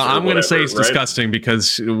movie. No, I'm gonna say he's disgusting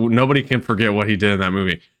because nobody can forget what he did in that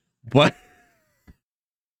movie. What?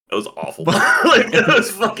 It was awful. Like it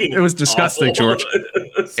was fucking. It was disgusting, awful. George.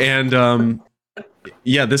 And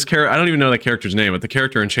yeah, this character, I don't even know that character's name, but the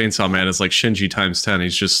character in Chainsaw Man is like Shinji times 10.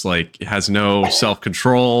 He's just like has no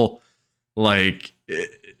self-control, like.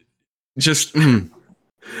 Just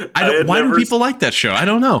why do people like that show? I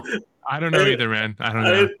don't know. I don't know either, man. I don't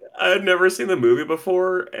know. I had never seen the movie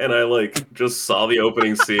before, and I like just saw the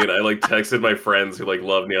opening scene. I like texted my friends who like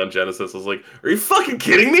love Neon Genesis. I was like, "Are you fucking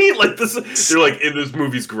kidding me? Like this?" They're like, "This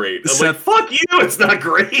movie's great." I'm Seth, like, "Fuck you! It's not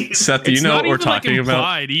great." Seth, do you know what we're talking like about?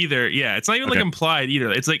 Implied either? Yeah, it's not even like implied either.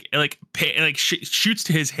 It's like shoots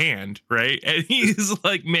to his hand, right? And he's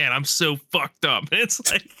like, "Man, I'm so fucked up." And it's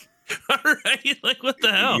like. All right, like what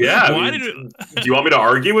the hell? Yeah, do you want me to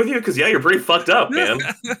argue with you? Because yeah, you're pretty fucked up, man.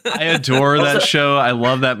 I adore that show. I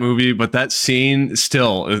love that movie, but that scene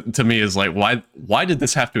still to me is like, why did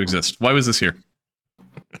this have to exist? Why was this here?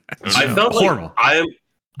 I felt horrible. Like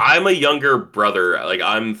I'm a younger brother. Like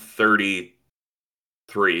I'm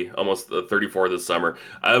 33, almost 34 this summer.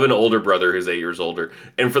 I have an older brother who's 8 years older.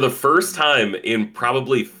 And for the first time in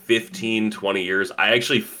probably 15, 20 years, I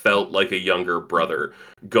actually felt like a younger brother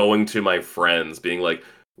going to my friends being like,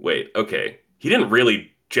 wait, okay, he didn't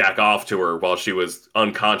really jack off to her while she was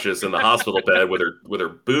unconscious in the hospital bed with her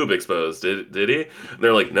boob exposed, did he? And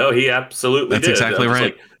they're like, no, he absolutely did. That's exactly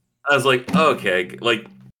right. I was like, okay, like,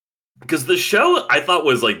 because the show I thought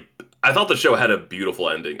the show had a beautiful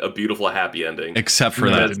ending, a beautiful happy ending. Except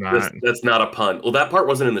for that. That's not a pun. Well, that part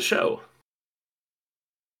wasn't in the show.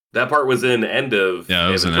 That part was in End of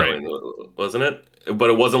wasn't it?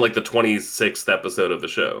 But it wasn't like the 26th episode of the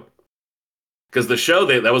show. Because the show,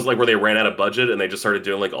 that was like where they ran out of budget and they just started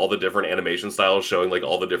doing like all the different animation styles showing like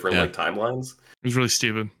all the different like timelines. It was really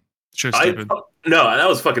stupid. Show stupid. No, that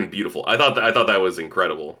was fucking beautiful. I thought that was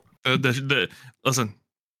incredible. Listen,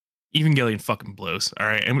 Evangelion fucking blows. All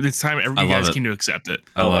right, and it's time you guys came to accept it.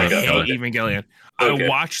 I love it. I hate Evangelion. Okay. I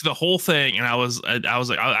watched the whole thing, and I was like,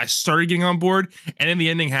 I started getting on board, and then the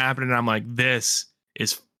ending happened, and I'm like, this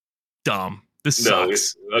is dumb. This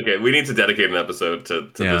sucks. We need to dedicate an episode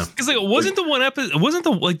to this. Because like, wasn't the one episode? Wasn't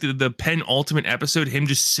the penultimate episode him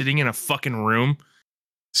just sitting in a fucking room?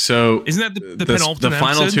 So isn't that the penultimate? The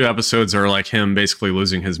final episode? 2 episodes are like him basically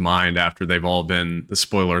losing his mind after they've all been the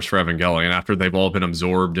spoilers for Evangelion, after they've all been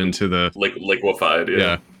absorbed into the liquefied.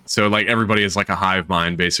 Yeah. So like everybody is like a hive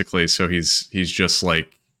mind basically. So he's just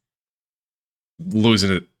like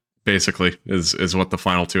losing it basically is what the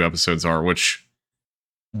final 2 episodes are. Which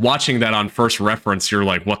watching that on first reference, you're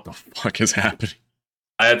like, what the fuck is happening?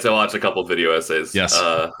 I had to watch a couple video essays. Yes.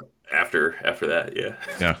 After that. Yeah.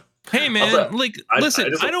 Yeah. Hey man, Also,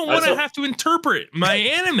 listen, I don't want to have to interpret my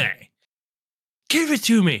anime. Give it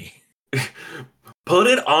to me. Put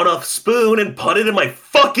it on a spoon and put it in my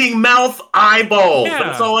fucking mouth eyeballs. Yeah.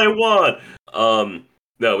 That's all I want.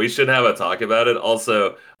 No, we should have a talk about it.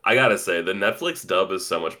 Also, I gotta say, the Netflix dub is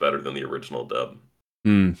so much better than the original dub.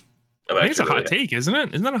 Hmm. I think it's a hot take, isn't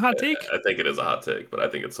it? Isn't that a hot take? I think it is a hot take, but I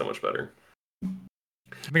think it's so much better.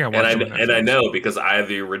 I think I watched it. And I know because I have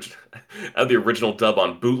the original dub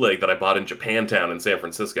on bootleg that I bought in Japantown in San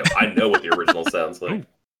Francisco. I know what the original sounds like.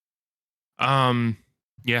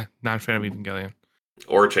 Yeah, not a fan of Evangelion.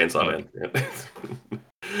 Or Chainsaw Man.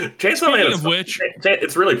 Chainsaw Man is which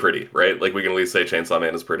it's really pretty, right? Like we can at least say Chainsaw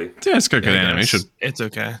Man is pretty. Yeah, it's good animation. It's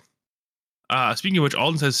okay. Speaking of which,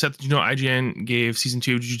 Alden says, Seth, did you know IGN gave season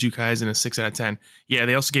 2 of Jujutsu Kaisen a 6 out of 10? Yeah,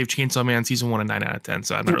 they also gave Chainsaw Man season 1 a 9 out of 10,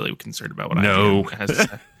 so I'm not really concerned about what IGN has to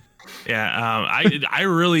say. Yeah, I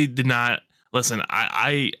really did not listen.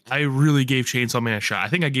 I really gave Chainsaw Man a shot. I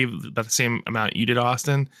think I gave about the same amount you did,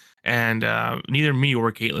 Austin, and neither me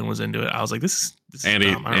or Caitlin was into it. I was like, this is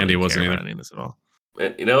Andy. dumb. I don't Andy really wasn't care either. about any of this at all.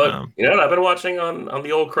 You know what? You know what I've been watching on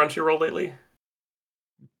the old Crunchyroll lately?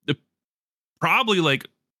 Probably like,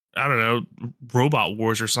 I don't know, Robot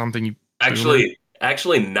Wars or something. Actually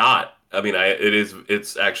not. I mean,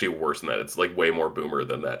 it's actually worse than that. It's like way more boomer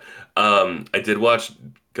than that. I did watch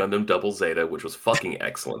Gundam Double Zeta, which was fucking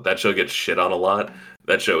excellent. That show gets shit on a lot.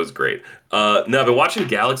 That show is great. No, I've been watching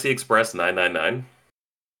Galaxy Express 999.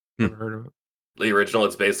 Never heard of it. The original,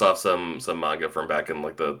 it's based off some manga from back in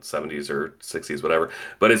like the 70s or 60s, whatever.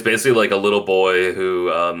 But it's basically like a little boy who,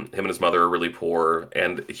 him and his mother are really poor,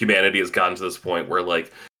 and humanity has gotten to this point where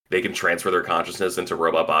like they can transfer their consciousness into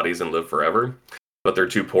robot bodies and live forever. But they're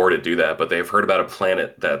too poor to do that. But they've heard about a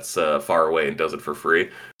planet that's far away and does it for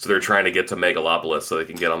free. So they're trying to get to Megalopolis so they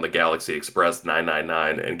can get on the Galaxy Express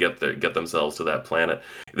 999 and get themselves to that planet.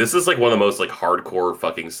 This is like one of the most like hardcore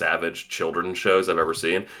fucking savage children's shows I've ever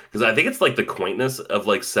seen. Because I think it's like the quaintness of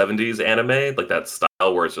like 70s anime, like that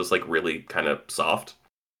style where it's just like really kind of soft.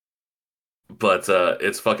 But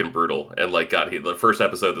it's fucking brutal. And like, God, the first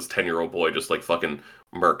episode, this 10-year-old boy just like fucking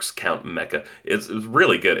murks Count Mecha. It's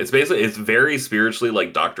really good. It's very spiritually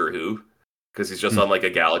like Doctor Who, because he's just on like a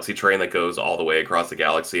galaxy train that goes all the way across the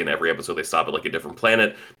galaxy, and every episode they stop at like a different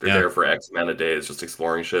planet. They're there for X amount of days just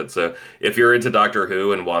exploring shit. So if you're into Doctor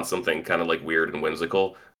Who and want something kind of like weird and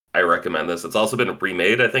whimsical, I recommend this. It's also been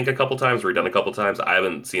remade, I think, a couple times, redone a couple times. I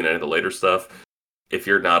haven't seen any of the later stuff. If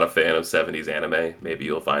you're not a fan of 70s anime, maybe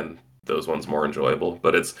you'll find those ones more enjoyable,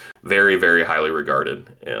 but it's very, very highly regarded,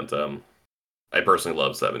 and I personally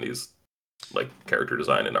love 70s like character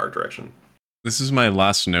design and art direction. This is my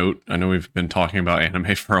last note. I know we've been talking about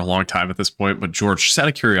anime for a long time at this point, but George, just out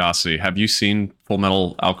of curiosity, have you seen Full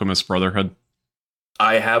Metal Alchemist Brotherhood?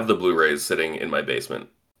 I have the Blu-rays sitting in my basement,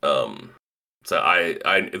 so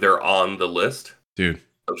they're on the list, dude,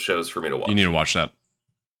 of shows for me to watch. You need to watch that.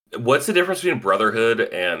 What's the difference between Brotherhood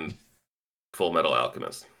and Full Metal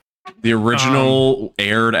Alchemist? The original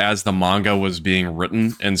aired as the manga was being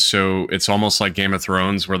written, and so it's almost like Game of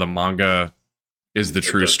Thrones, where the manga is the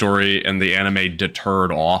true story, and the anime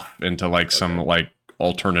deterred off into like some like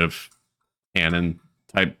alternative canon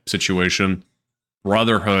type situation.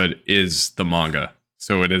 Brotherhood is the manga,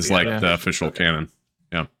 so it is like the official canon.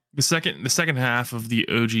 Yeah. The second half of the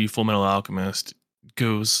OG Full Metal Alchemist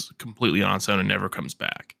goes completely on its own and never comes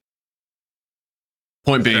back.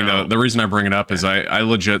 Point being, though, the reason I bring it up is I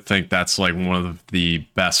legit think that's like one of the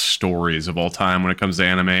best stories of all time when it comes to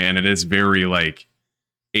anime, and it is very like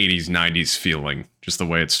 80s, 90s feeling, just the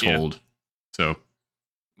way it's told. So,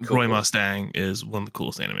 Roy Mustang is one of the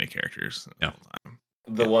coolest anime characters. Yeah.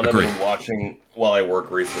 The one I've been watching while I work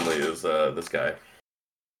recently is this guy.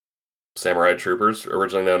 Samurai Troopers,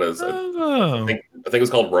 originally known as Oh, I think it was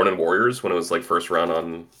called Ronin Warriors when it was like first run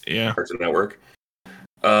on yeah. Cartoon Network.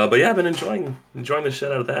 But yeah, I've been enjoying the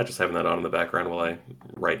shit out of that. Just having that on in the background while I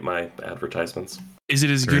write my advertisements. Is it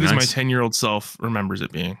as Very good as my nice. 10-year-old self remembers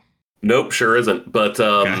it being? Nope, sure isn't. But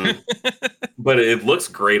Okay. but it looks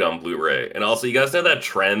great on Blu-ray. And also, you guys know that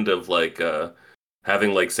trend of like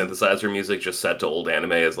having like synthesizer music just set to old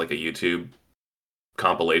anime as like a YouTube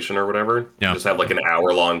compilation or whatever. Yeah. Just have like an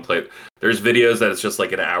hour long play. There's videos that it's just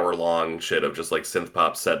like an hour long shit of just like synth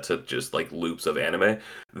pop set to just like loops of anime.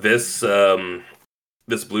 This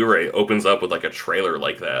Blu-ray opens up with like a trailer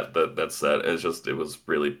like that's set. It was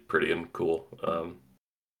really pretty and cool.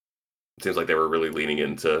 It seems like they were really leaning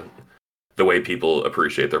into the way people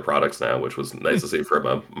appreciate their products now, which was nice to see from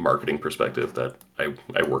a marketing perspective that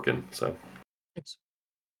I work in. So,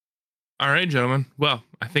 All right, gentlemen. Well,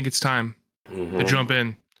 I think it's time to jump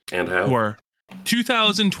in and how for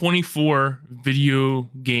 2024 video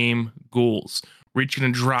game goals. We're each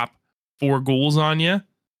going to drop 4 goals on you.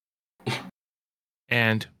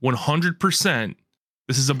 And 100%,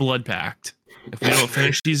 this is a blood pact. If we don't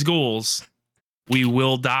finish these goals, we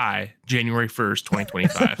will die January 1st,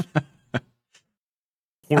 2025.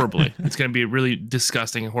 Horribly. It's going to be a really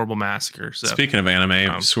disgusting and horrible massacre. So Speaking of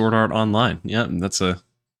anime, Sword Art Online. Yeah, that's a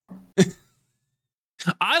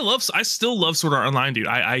I still love Sword Art Online, dude.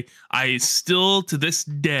 I still to this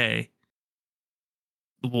day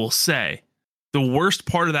will say the worst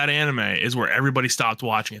part of that anime is where everybody stopped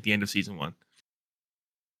watching at the end of season 1.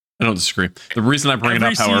 I don't disagree. The reason I bring it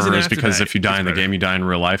Every up, however, season is after because that if you die gets in the better. game, you die in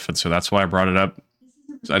real life, and so that's why I brought it up.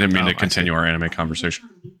 So I didn't mean Oh, to I continue our anime conversation.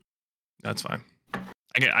 That's fine.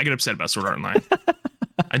 I get upset about Sword Art Online.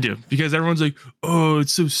 I do, because everyone's like, "Oh,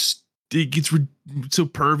 it's so it gets so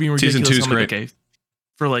pervy and ridiculous." Season 2 is I'm like, great. okay,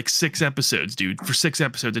 for like 6 episodes, dude. For 6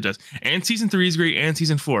 episodes, it does. And season 3 is great, and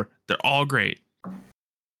season 4, they're all great.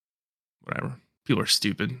 Whatever. People are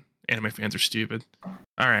stupid. Anime fans are stupid.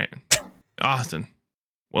 All right, Austin.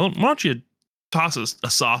 Well, why don't you toss a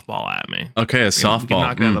softball at me? Okay, a We can softball.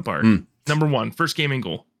 knock it out of the park. Number 1, first gaming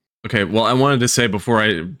goal. Okay, well, I wanted to say before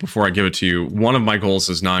I give it to you, one of my goals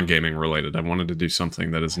is non-gaming related. I wanted to do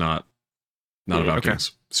something that is not about Okay.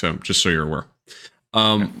 games. So just so you're aware.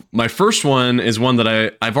 My first one is one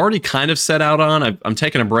that I've already kind of set out on. I'm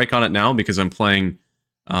taking a break on it now because I'm playing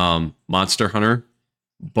Monster Hunter,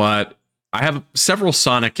 but I have several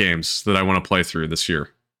Sonic games that I want to play through this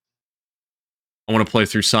year. I want to play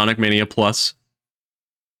through Sonic Mania Plus.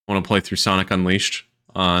 I want to play through Sonic Unleashed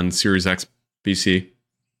on Series X BC.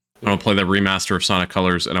 I want to play the remaster of Sonic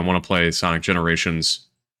Colors, and I want to play Sonic Generations,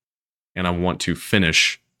 and I want to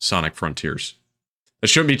finish Sonic Frontiers. It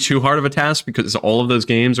shouldn't be too hard of a task because all of those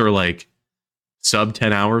games are like sub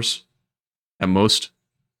 10 hours at most.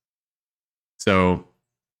 So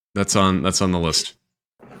that's on the list.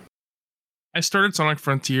 I started Sonic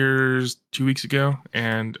Frontiers 2 weeks ago,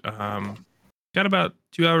 and got about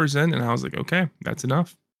 2 hours in, and I was like, okay, that's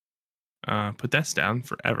enough. Put that down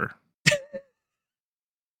forever.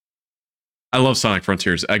 I love Sonic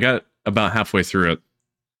Frontiers. I got about halfway through it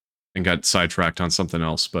and got sidetracked on something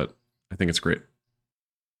else, but I think it's great.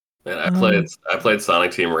 Man, I played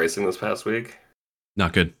Sonic Team Racing this past week.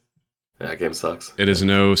 Not good. Yeah, that game sucks. It is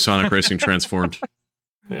no Sonic Racing Transformed.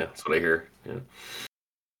 Yeah, that's what I hear. Yeah.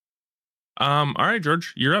 All right,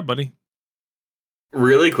 George, you're up, buddy.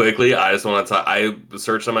 Really quickly, I just want to talk. I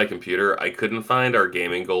searched on my computer. I couldn't find our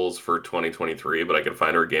gaming goals for 2023, but I could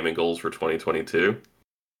find our gaming goals for 2022.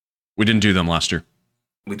 We didn't do them last year.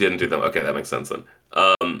 We didn't do them. Okay, that makes sense then.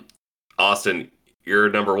 Austin, your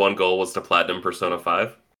number 1 goal was to platinum Persona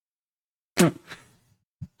 5.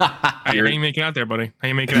 How you making out there, buddy? How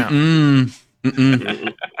you making out?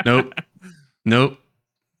 Nope.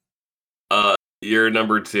 Your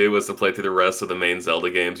number 2 was to play through the rest of the main Zelda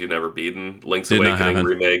games you've never beaten. Link's Did not Awakening happen.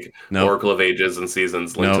 Remake, Nope. Oracle of Ages and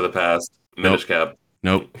Seasons, Link to the Past, Minish Cap.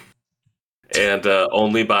 Nope. And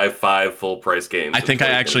only buy 5 full price games. I think I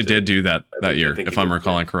actually did do that year, think if you I'm did,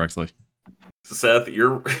 recalling correctly. Seth,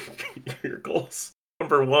 your goals.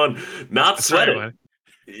 Number 1, not sweat it.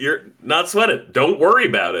 You're not sweat it. Don't worry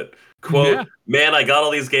about it. Quote, man, I got all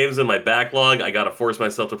these games in my backlog. I got to force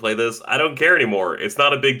myself to play this. I don't care anymore. It's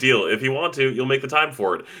not a big deal. If you want to, you'll make the time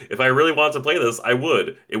for it. If I really want to play this, I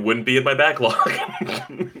would. It wouldn't be in my backlog.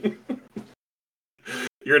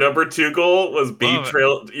 Your number 2 goal was beat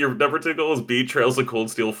Trails of Cold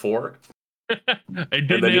Steel 4. I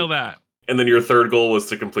did nail that. And then your 3rd goal was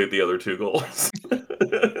to complete the other 2 goals.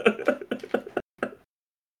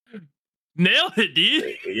 Nailed it,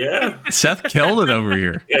 dude. Yeah. Seth killed it over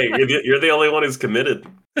here. Hey, you're the only one who's committed.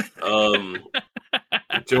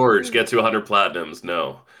 George, get to 100 platinums.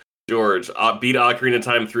 No. George, beat Ocarina of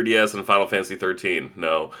Time 3DS and Final Fantasy 13.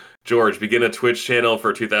 No. George, begin a Twitch channel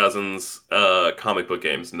for 2000s comic book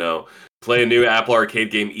games. No. Play a new Apple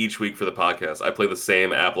Arcade game each week for the podcast. I play the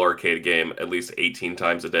same Apple Arcade game at least 18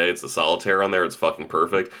 times a day. It's the Solitaire on there. It's fucking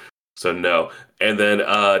perfect. So no. And then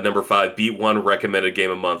number 5, beat one recommended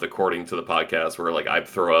game a month according to the podcast, where like I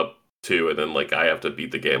throw up 2 and then like I have to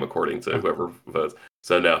beat the game according to whoever votes.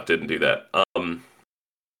 So no, didn't do that.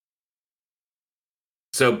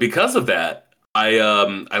 So because of that, I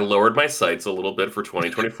lowered my sights a little bit for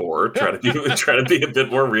 2024, try to be a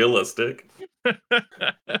bit more realistic.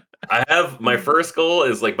 I have my first goal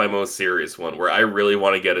is like my most serious one, where I really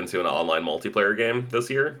want to get into an online multiplayer game this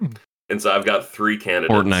year, and so I've got 3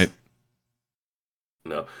 candidates. Fortnite.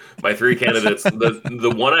 No, my 3 candidates.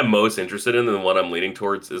 The one I'm most interested in and the one I'm leaning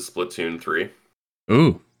towards is Splatoon 3.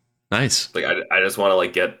 Ooh, nice. Like I just want to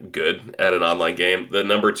like get good at an online game. The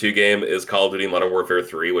number 2 game is Call of Duty Modern Warfare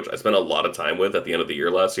 3, which I spent a lot of time with at the end of the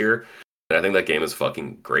year last year, and I think that game is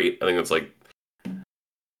fucking great. I think it's like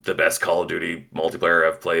the best Call of Duty multiplayer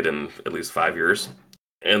I've played in at least 5 years.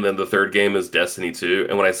 And then the 3rd game is Destiny 2.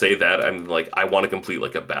 And when I say that, I'm like, I want to complete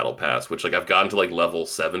like a battle pass, which like I've gotten to like level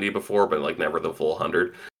 70 before, but like never the full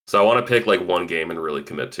 100. So I want to pick like one game and really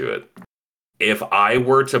commit to it. If I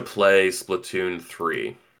were to play Splatoon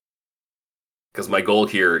 3, because my goal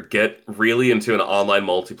here, get really into an online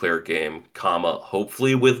multiplayer game,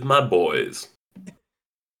 hopefully with my boys.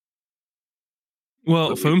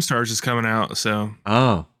 Well, Foam Stars is coming out, so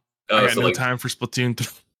Oh. I got no time for Splatoon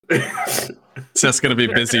 3. Seth's gonna be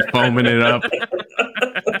busy foaming it up.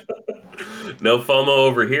 No FOMO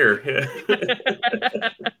over here.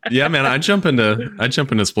 Yeah, man, I jump into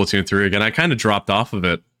Splatoon 3 again. I kind of dropped off of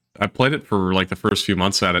it. I played it for like the first few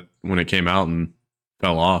months at it when it came out and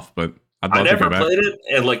fell off, but I never played it,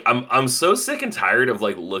 and like I'm so sick and tired of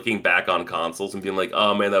like looking back on consoles and being like,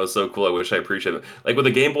 oh man, that was so cool. I wish I appreciated it. Like with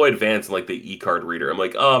the Game Boy Advance and like the e-card reader, I'm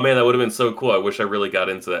like, oh man, that would have been so cool. I wish I really got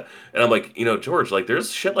into that. And I'm like, George, like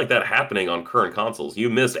there's shit like that happening on current consoles. You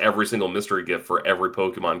missed every single mystery gift for every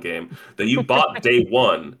Pokemon game that you bought day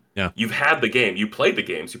one. Yeah. You've had the game, you played the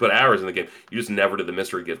games, you put hours in the game. You just never did the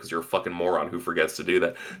mystery gift because you're a fucking moron who forgets to do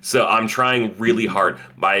that. So I'm trying really hard.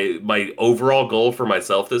 My overall goal for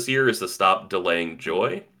myself this year is to stop delaying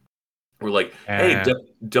joy. We're like, hey,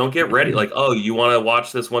 don't get ready. Like, oh, you want to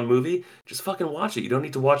watch this one movie? Just fucking watch it. You don't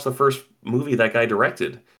need to watch the first movie that guy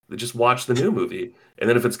directed. Just watch the new movie. And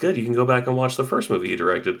then if it's good, you can go back and watch the first movie he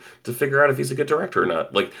directed to figure out if he's a good director or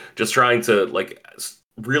not. Like, just trying to, like,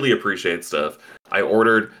 really appreciate stuff. I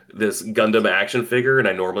ordered this Gundam action figure, and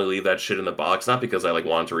I normally leave that shit in the box, not because I like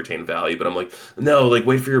want to retain value, but I'm like, no, like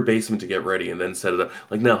wait for your basement to get ready and then set it up.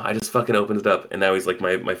 Like, no, I just fucking opened it up, and now he's like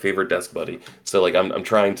my favorite desk buddy. So like I'm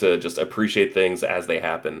trying to just appreciate things as they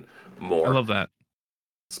happen more. I love that.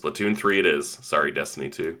 Splatoon 3 it is. Sorry, Destiny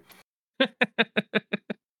 2.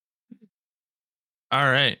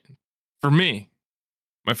 All right. For me,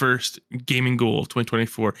 my first gaming goal of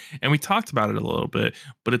 2024. And we talked about it a little bit,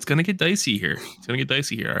 but it's going to get dicey here. All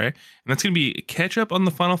right? And that's going to be catch up on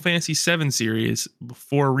the Final Fantasy VII series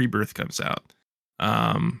before Rebirth comes out.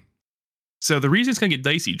 So the reason it's going to get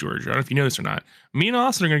dicey, George, I don't know if you noticed or not, me and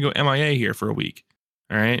Austin are going to go MIA here for a week.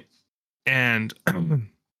 All right? And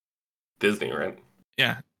Disney, right?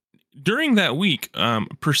 Yeah. During that week,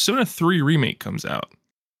 Persona 3 Remake comes out.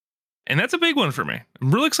 And that's a big one for me.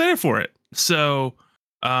 I'm really excited for it. So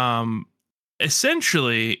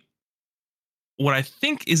essentially what I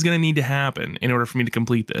think is going to need to happen in order for me to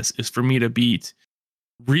complete this is for me to beat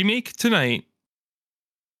Remake tonight,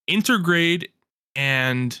 Intergrade,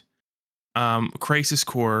 and Crisis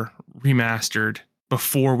Core Remastered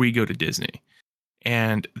before we go to Disney.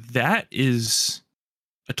 And that is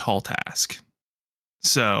a tall task.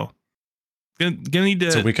 So gonna need to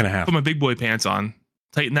it's a week and a half. Put my big boy pants on,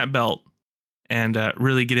 tighten that belt, and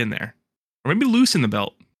really get in there. Or maybe loosen the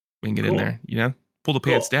belt. We can get in there, pull the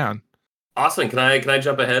pants down. Austin, can I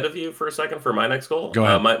jump ahead of you for a second for my next goal? Go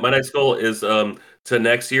ahead. My next goal is to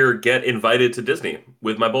next year get invited to Disney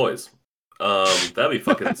with my boys. That'd be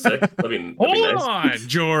fucking sick. Hold nice. On,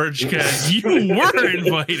 George, because you were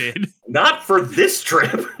invited. Not for this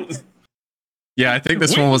trip. Yeah, I think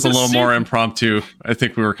this one was a little more impromptu. I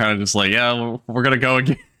think we were kind of just like, yeah, we're gonna go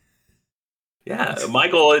again. Yeah,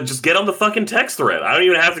 Michael, just get on the fucking text thread. I don't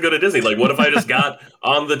even have to go to Disney. Like, what if I just got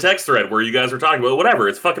on the text thread where you guys were talking about whatever?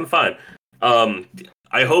 It's fucking fine.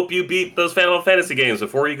 I hope you beat those Final Fantasy games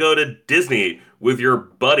before you go to Disney with your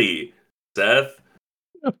buddy, Seth.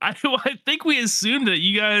 I think we assumed that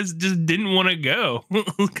you guys just didn't want to go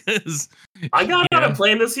because I got on a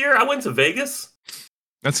plane this year. I went to Vegas.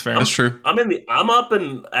 That's fair. That's true. I'm up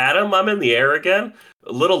and Adam. I'm in the air again.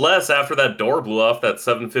 A little less after that door blew off that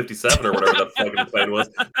 757 or whatever that fucking plane was.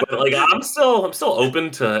 But like, I'm still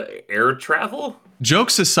open to air travel.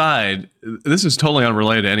 Jokes aside, this is totally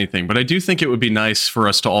unrelated to anything, but I do think it would be nice for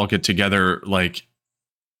us to all get together, like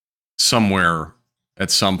somewhere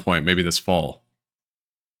at some point, maybe this fall.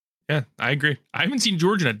 Yeah, I agree. I haven't seen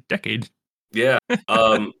George in a decade. Yeah.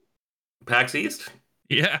 PAX East?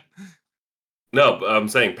 Yeah. No, I'm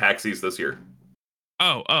saying PAX East this year.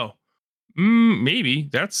 Oh. Maybe.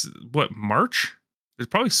 That's what, March? It's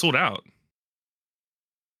probably sold out.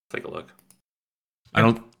 Take a look. I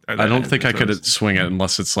don't think I could swing it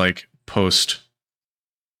unless it's like post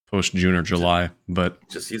June or July, but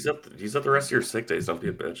just use up the rest of your sick days. Don't be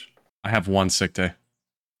a bitch. I have one sick day.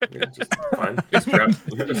 Yeah, just fine. Just grab.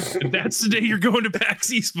 That's the day you're going to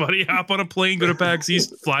PAX East, buddy. Hop on a plane, go to PAX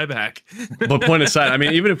East, fly back. But point aside, I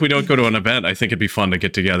mean, even if we don't go to an event, I think it'd be fun to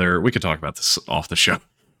get together. We could talk about this off the show.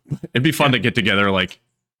 It'd be fun to get together, like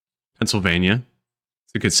Pennsylvania.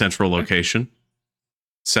 It's a good central location.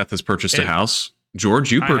 Seth has purchased a house.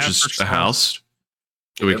 George, you purchased a house.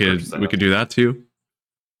 So we could do that too.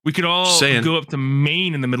 We could all go up to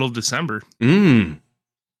Maine in the middle of December. Never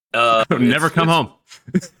come home.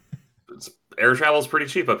 Air travel's pretty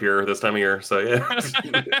cheap up here this time of year, so yeah.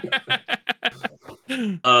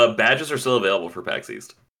 Badges are still available for PAX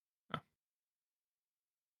East.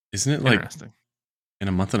 Isn't it like in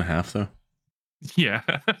a month and a half though? Yeah.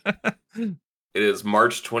 It is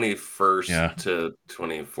March 21st to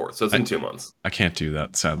 24th, so it's in 2 months. I can't do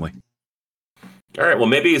that, sadly. All right, well,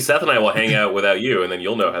 maybe Seth and I will hang out without you, and then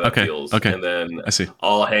you'll know how that feels. Okay. And then I see.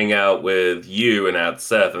 I'll hang out with you and at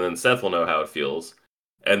Seth, and then Seth will know how it feels.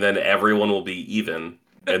 And then everyone will be even,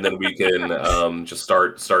 and then we can just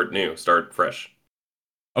start new, start fresh.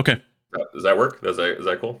 Okay. Does that work? Is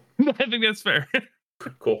that cool? I think that's fair.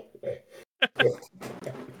 Cool.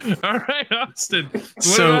 All right, Austin.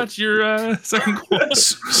 What about your second goal?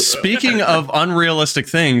 Speaking of unrealistic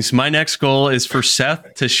things, my next goal is for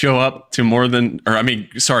Seth to show up to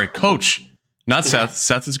Coach, not Seth.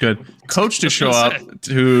 Seth is good. Coach to show up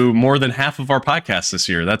to more than half of our podcasts this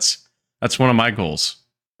year. That's one of my goals.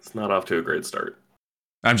 It's not off to a great start.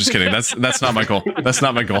 I'm just kidding. That's not my goal. That's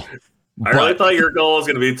not my goal. I really thought your goal was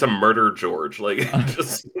going to be to murder George.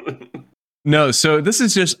 No, so this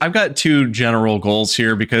is just, I've got two general goals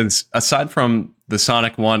here because aside from the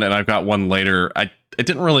Sonic one, and I've got one later, I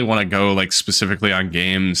didn't really want to go like specifically on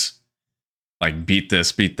games, like beat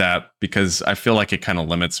this, beat that, because I feel like it kind of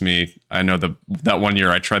limits me. I know that one year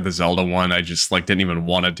I tried the Zelda one, I just like didn't even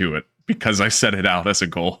want to do it because I set it out as a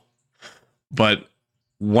goal. But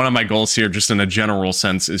one of my goals here, just in a general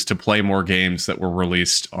sense, is to play more games that were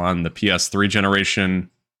released on the PS3 generation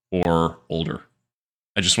or older.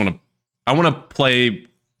 I want to play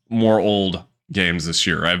more old games this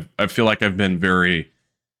year. I feel like I've been very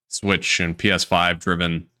Switch and PS5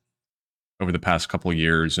 driven over the past couple of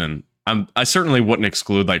years, and I certainly wouldn't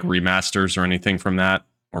exclude like remasters or anything from that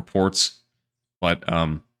or ports, but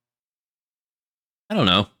I don't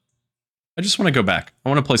know. I just want to go back. I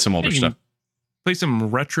want to play some older stuff. Play some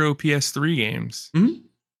retro PS3 games. Mm-hmm.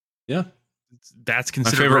 Yeah, that's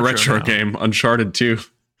considered my favorite retro game, Uncharted 2.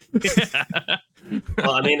 Yeah.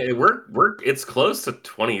 Well, I mean, it's close to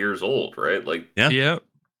 20 years old, right? Like, yeah.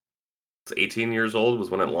 It's 18 years old was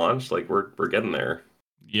when it launched. Like, we're getting there.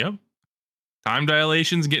 Yep. Time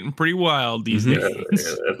dilatation's getting pretty wild these days.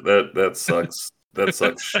 Yeah, that sucks. That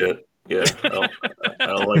sucks shit. Yeah, I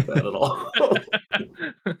don't like that at all.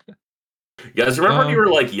 You guys remember when you were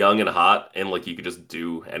like young and hot and like you could just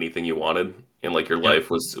do anything you wanted and like your life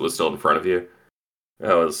was still in front of you?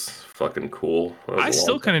 That was fucking cool. I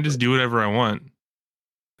still kind of just do whatever I want.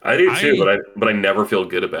 I do too, but I never feel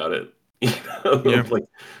good about it. You know? Yeah. like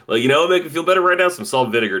what make me feel better right now? Some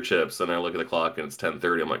salt vinegar chips, and I look at the clock and it's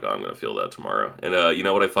 10:30. I'm like, I'm gonna feel that tomorrow. And you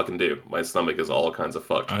know what I fucking do? My stomach is all kinds of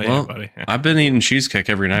fucked. Yeah, buddy. I've been eating cheesecake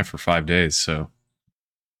every night for 5 days, so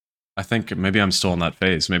I think maybe I'm still in that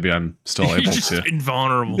phase. Maybe I'm still able to.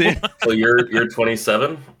 Invulnerable. So you're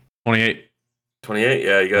 27, 28. 28.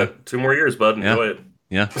 Yeah, you got 2 more years, bud. Enjoy it.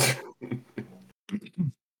 Yeah.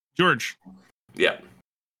 George. Yeah.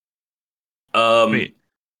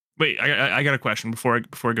 Wait, I got a question before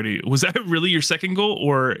I go to you. Was that really your second goal,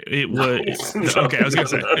 or it was? No. Okay, I was gonna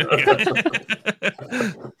say. Okay.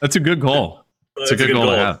 That's a good goal. That's a good goal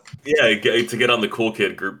to have. Yeah, to get on the cool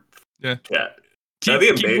kid group. Yeah.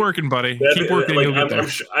 Keep working, buddy. Keep working.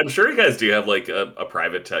 Like, I'm sure you guys do have like a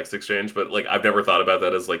private text exchange, but like I've never thought about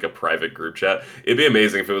that as like a private group chat. It'd be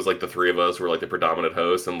amazing if it was like the three of us were like the predominant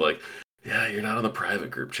hosts, and like Yeah, you're not on the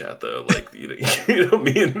private group chat though. Like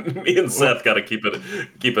me and Seth got to keep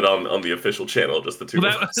it on the official channel, just the two of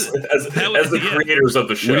us as the creators of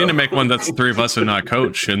the show. We need to make one that's the three of us and not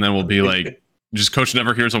Coach, and then we'll be like, just Coach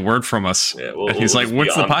never hears a word from us. Yeah, and he's like,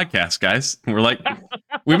 "What's the podcast, guys?" And we're like,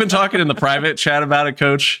 "We've been talking in the private chat about it,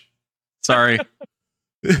 Coach. Sorry."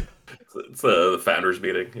 It's the founders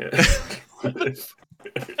meeting. Yeah.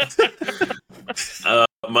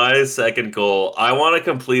 My second goal, I want to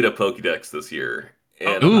complete a Pokédex this year.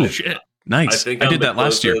 And shit. Nice. I did that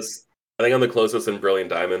last year. I think I'm the closest in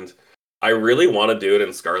Brilliant Diamond. I really want to do it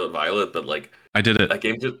in Scarlet Violet, but like I did it.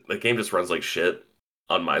 That game just runs like shit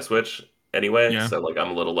on my Switch anyway. Yeah. So like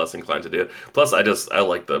I'm a little less inclined to do it. Plus I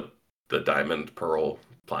like the Diamond, Pearl,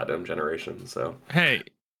 Platinum generation. So hey,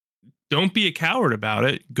 don't be a coward about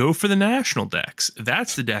it. Go for the national decks.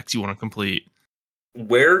 That's the decks you want to complete.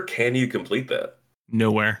 Where can you complete that?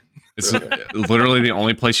 Nowhere. It's literally the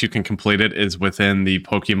only place you can complete it is within the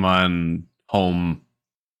Pokemon home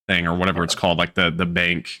thing or whatever it's called, like the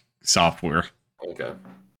bank software. Okay.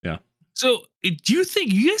 Yeah. So you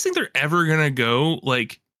guys think they're ever gonna go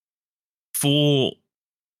like full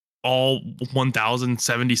all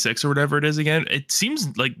 1076 or whatever it is again? It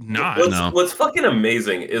seems like not. What's fucking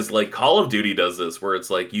amazing is like Call of Duty does this where it's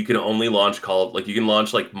like you can only launch you can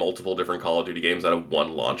launch like multiple different Call of Duty games out of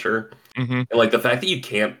one launcher. Mm-hmm. And like the fact that you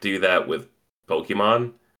can't do that with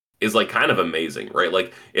Pokemon is like kind of amazing, right?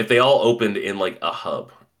 Like if they all opened in like a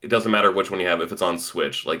hub, it doesn't matter which one you have. If it's on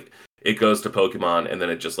Switch, like it goes to Pokemon and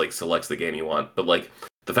then it just like selects the game you want. But like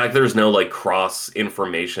the fact that there's no like cross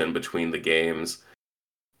information between the games,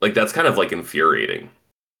 like that's kind of like infuriating,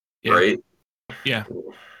 right? Yeah.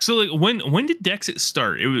 So like when did Dexit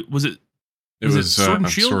start? It was Sword and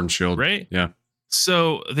Shield? Sword and Shield, right? Yeah.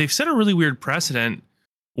 So they've set a really weird precedent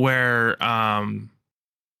where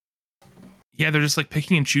they're just like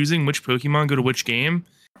picking and choosing which Pokemon go to which game,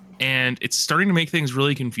 and it's starting to make things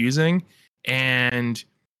really confusing. And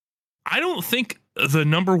I don't think the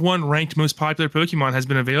number one ranked most popular Pokemon has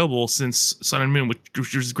been available since Sun and Moon,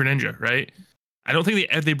 which is Greninja, right? I don't think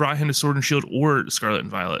they brought him to Sword and Shield or Scarlet and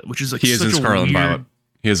Violet, which is like he is in Scarlet and Violet.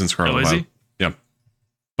 He is in Scarlet and Violet. Yeah,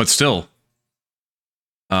 but still,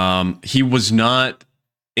 he was not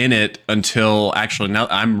in it until actually now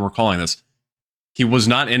I'm recalling this. He was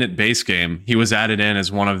not in it base game. He was added in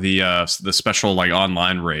as one of the special like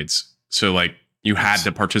online raids. So like you had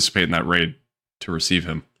to participate in that raid to receive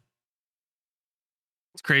him.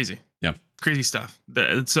 It's crazy. Yeah, crazy stuff.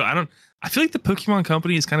 So I feel like the Pokemon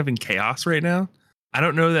Company is kind of in chaos right now. I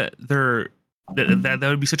don't know that that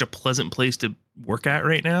would be such a pleasant place to work at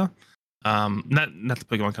right now. Not the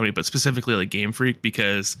Pokemon Company, but specifically like Game Freak,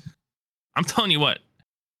 because I'm telling you what,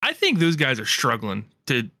 I think those guys are struggling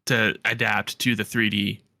to adapt to the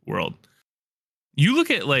 3D world. You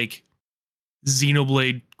look at like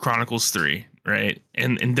Xenoblade Chronicles 3, right?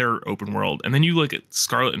 And their open world. And then you look at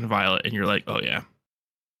Scarlet and Violet and you're like, oh yeah,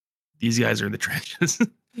 these guys are in the trenches.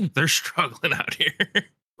 They're struggling out here.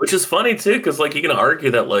 Which is funny too, because like you can argue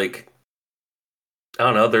that like, I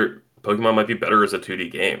don't know, their Pokemon might be better as a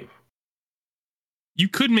 2D game. You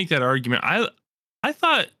could make that argument. I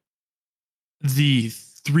thought the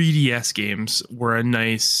 3DS games were a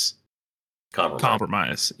nice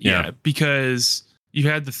compromise. Yeah, because you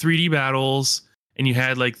had the 3D battles and you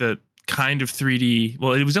had like the kind of 3D.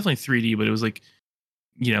 Well, it was definitely 3D, but it was like,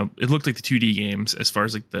 you know, it looked like the 2D games as far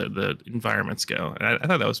as like the environments go. And I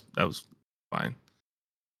thought that was fine.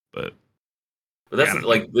 But that's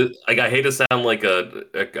like I hate to sound like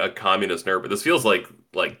a communist nerd, but this feels like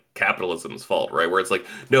capitalism's fault, right? Where it's like,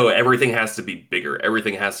 no, everything has to be bigger,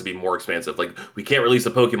 everything has to be more expansive. Like we can't release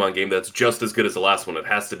a Pokemon game that's just as good as the last one. It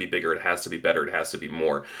has to be bigger, it has to be better, it has to be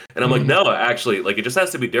more. And I'm like, no, actually, like it just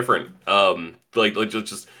has to be different. Like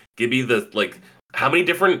just give me the like. How many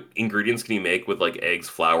different ingredients can you make with like eggs,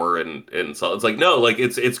 flour, and salt? It's like, no, like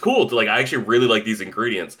it's cool to like, I actually really like these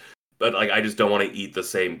ingredients, but like I just don't want to eat the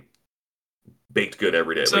same baked good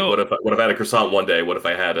every day. So, like what if I had a croissant one day? What if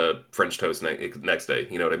I had a French toast next day?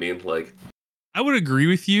 You know what I mean? Like, I would agree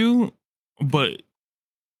with you, but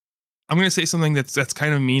I'm going to say something that's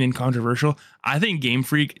kind of mean and controversial. I think Game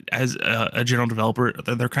Freak as a general developer,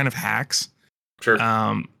 they're kind of hacks. Sure.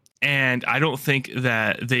 And I don't think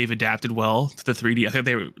that they've adapted well to the 3D. I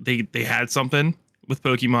think they had something with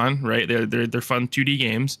Pokemon, right? They're fun 2D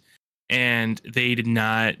games, and they did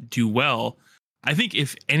not do well. I think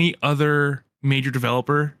if any other major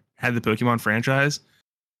developer had the Pokemon franchise,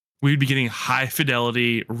 we'd be getting high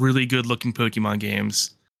fidelity, really good looking Pokemon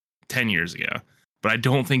games 10 years ago. But I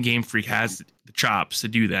don't think Game Freak has the chops to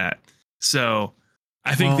do that. So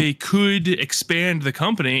I think they could expand the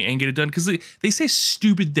company and get it done because they say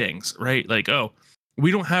stupid things, right? Like, oh,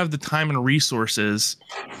 we don't have the time and resources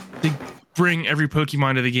to bring every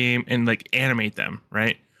Pokemon to the game and like animate them,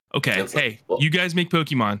 right? Okay, hey, you guys make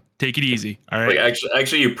Pokemon. Take it easy, all right? Like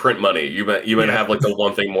actually, you print money. You might have like the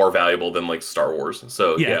one thing more valuable than like Star Wars.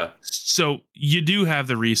 So yeah. So you do have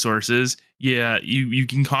the resources. Yeah, you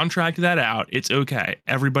can contract that out. It's okay.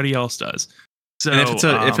 Everybody else does. So and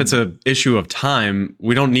if it's a issue of time,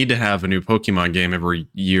 we don't need to have a new Pokemon game every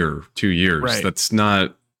year, 2 years. Right. That's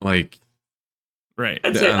not like right.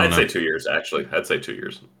 I'd say 2 years actually. I'd say 2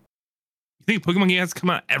 years. You think Pokemon game has to come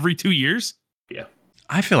out every 2 years? Yeah.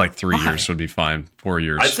 I feel like 3 years would be fine. 4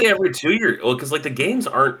 years. I'd say every 2 years. Well, because like the games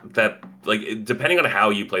aren't that like depending on how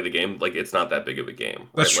you play the game, like it's not that big of a game. Right?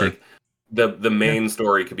 That's true. Like, the main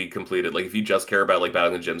story could be completed. Like if you just care about like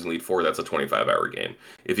battling the gyms in Elite Four, that's a 25-hour game.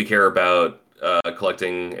 If you care about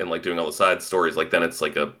collecting and like doing all the side stories, like then it's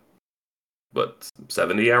like a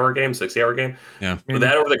 70-hour game, 60-hour game. Yeah. But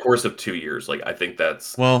that over the course of 2 years, like I think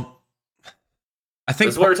that's I think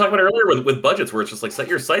that's what we were talking about earlier with budgets, where it's just like set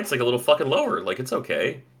your sights like a little fucking lower. Like it's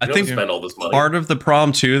okay. I don't think spend all this money. part of the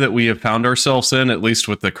problem too that we have found ourselves in, at least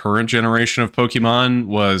with the current generation of Pokemon,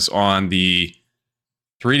 was on the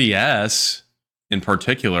 3DS in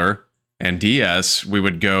particular and DS. We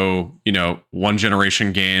would go, one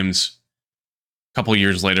generation games. A couple of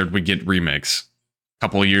years later, we get remakes. A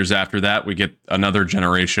couple of years after that, we get another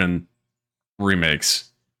generation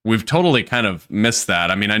remakes. We've totally kind of missed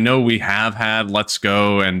that. I mean, I know we have had Let's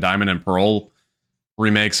Go and Diamond and Pearl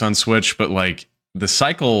remakes on Switch, but like the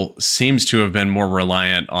cycle seems to have been more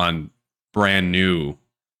reliant on brand new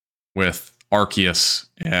with Arceus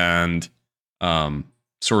and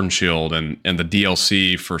Sword and Shield and the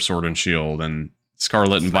DLC for Sword and Shield and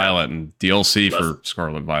Scarlet and Violet and DLC for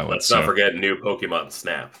Scarlet and Violet. Let's not forget new Pokemon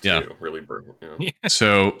Snap too. Yeah. Really brilliant.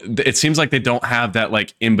 So it seems like they don't have that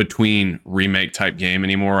like in between remake type game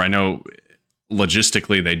anymore. I know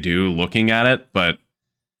logistically they do looking at it, but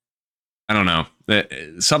I don't know.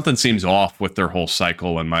 Something seems off with their whole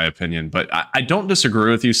cycle in my opinion, but I don't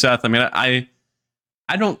disagree with you, Seth. I mean, I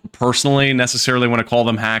don't personally necessarily want to call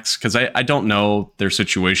them hacks because I don't know their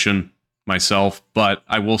situation myself, but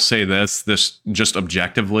I will say this just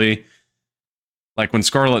objectively, like when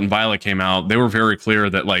Scarlet and Violet came out, they were very clear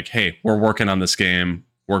that like, hey, we're working on this game.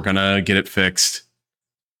 We're going to get it fixed.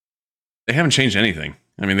 They haven't changed anything.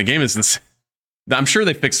 I mean, the game is this. I'm sure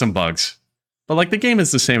they fixed some bugs, but like the game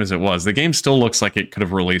is the same as it was. The game still looks like it could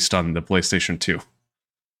have released on the PlayStation 2.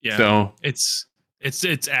 Yeah. So it's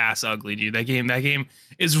ass ugly, dude. That game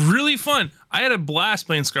is really fun. I had a blast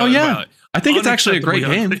playing Scarlet and Violet. I think it's actually a great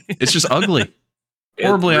game. It's just ugly.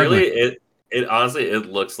 Horribly ugly. It honestly, it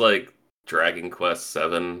looks like Dragon Quest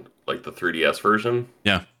VII, like the 3DS version.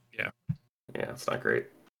 Yeah. Yeah, it's not great.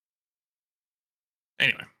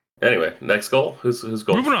 Anyway, next goal. Who's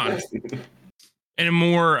goal? Moving on. And a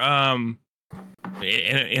more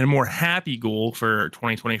happy goal for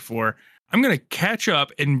 2024. I'm gonna catch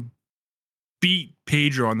up and beat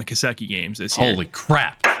Pedro on the Kiseki games this year. Holy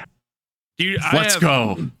crap. Dude, let's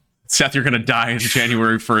go. Seth, you're going to die in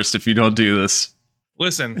January 1st if you don't do this.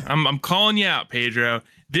 Listen, I'm calling you out, Pedro.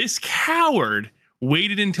 This coward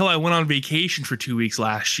waited until I went on vacation for 2 weeks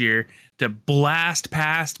last year to blast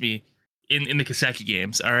past me in the Kiseki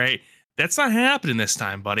games, all right? That's not happening this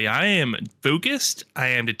time, buddy. I am focused. I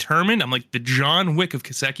am determined. I'm like the John Wick of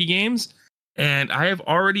Kiseki games, and I have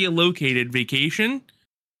already allocated vacation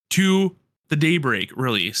to the Daybreak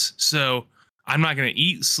release. So I'm not going to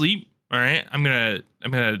eat, sleep, all right? I'm gonna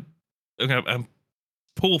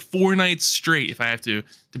pull 4 nights straight if I have to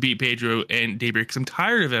beat Pedro and Daybreak because I'm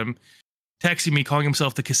tired of him texting me calling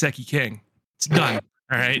himself the Kiseki King. It's done.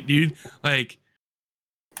 All right, dude. Like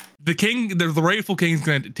the king, the rightful king is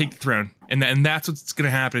going to take the throne, and that's what's going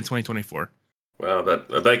to happen in 2024. Wow, I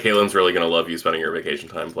bet Kaylin's really going to love you spending your vacation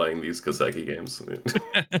time playing these Kiseki games.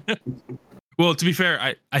 Well, to be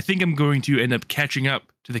fair, I think I'm going to end up catching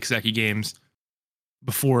up to the Kiseki games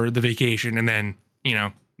before the vacation, and then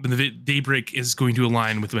the Daybreak is going to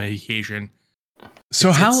align with my vacation.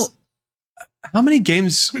 So how many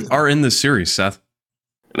games are in this series, Seth?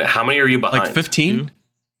 And how many are you behind? Like 15? 2,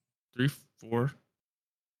 3, 4,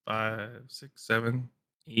 5, 6, 7,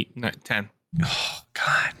 8, 9, 10. Oh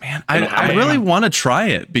God, man! I really want to try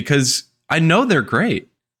it because I know they're great.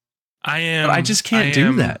 But I just can't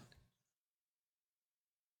do that.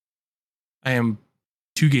 I am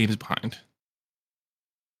 2 games behind.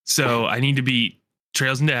 So I need to beat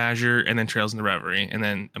Trails into Azure, and then Trails into Reverie, and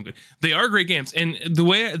then I'm good. They are great games, and the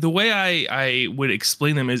way I would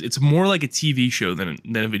explain them is it's more like a TV show than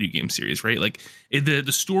a video game series, right? Like the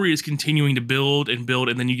story is continuing to build, and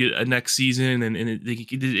then you get a next season, and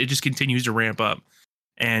it just continues to ramp up.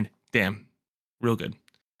 And damn, real good.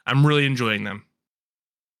 I'm really enjoying them.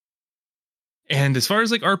 And as far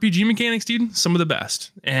as like RPG mechanics, dude, some of the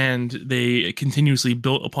best, and they continuously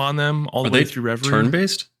built upon them all the way through Reverie.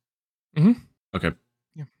 Turn-based? Mm-hmm. Okay.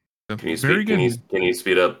 Yeah. So, Can you very good. Can you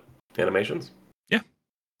speed up animations? Yeah.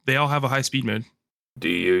 They all have a high speed mode. Do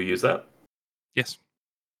you use that? Yes.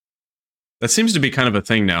 That seems to be kind of a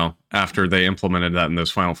thing now after they implemented that in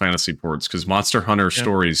those Final Fantasy ports, because Monster Hunter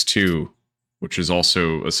Stories 2, which is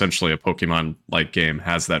also essentially a Pokemon-like game,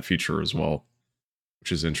 has that feature as well,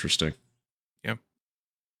 which is interesting. Yep.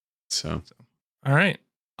 So. All right.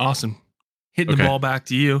 Awesome. Hitting the ball back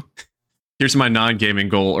to you. Here's my non-gaming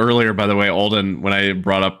goal. Earlier, by the way, Alden, when I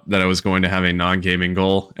brought up that I was going to have a non-gaming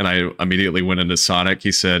goal, and I immediately went into Sonic,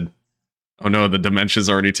 he said, "Oh no, the dementia's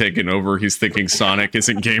already taken over." He's thinking Sonic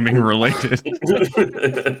isn't gaming related.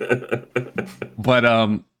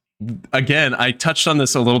 But again, I touched on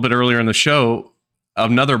this a little bit earlier in the show.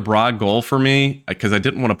 Another broad goal for me, because I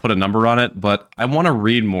didn't want to put a number on it, but I want to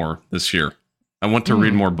read more this year. I want to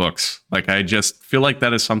read more books. Like, I just feel like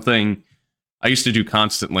that is something I used to do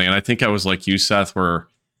constantly. And I think I was like you, Seth, where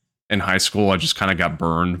in high school, I just kind of got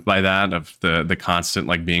burned by that, of the constant,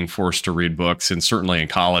 like, being forced to read books. And certainly in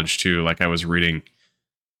college too, like, I was reading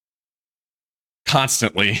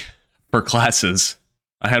constantly for classes.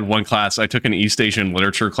 I had one class, I took an East Asian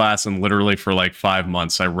literature class, and literally for like 5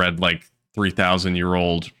 months, I read like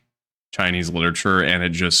 3,000-year-old Chinese literature, and it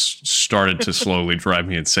just started to slowly drive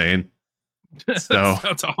me insane. So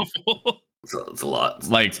that's awful. It's a lot.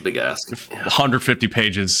 Like, it's a big ask. 150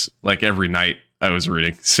 pages like every night I was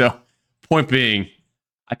reading. So point being,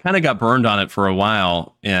 I kind of got burned on it for a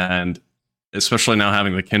while, and especially now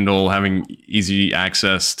having the Kindle, having easy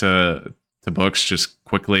access to books just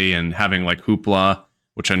quickly, and having like Hoopla,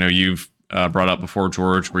 which I know you've brought up before,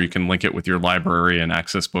 George, where you can link it with your library and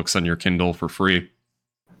access books on your Kindle for free.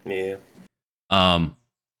 Yeah.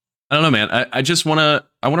 I don't know, man. I just want to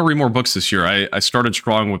read more books this year. I started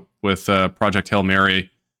strong with Project Hail Mary,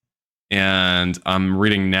 and I'm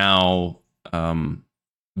reading now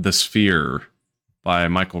The Sphere by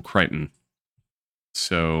Michael Crichton.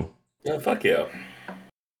 So yeah, fuck yeah.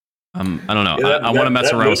 I don't know. Yeah, I want to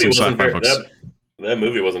mess around with some sci-fi books. That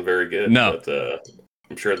movie wasn't very good. No. But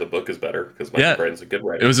I'm sure the book is better, because Michael Crichton's a good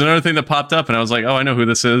writer. It was another thing that popped up, and I was like, oh, I know who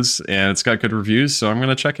this is, and it's got good reviews, so I'm going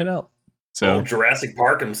to check it out. So Jurassic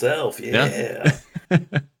Park himself. Yeah.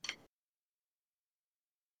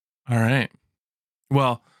 All right.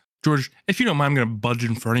 Well, George, if you don't mind, I'm going to budge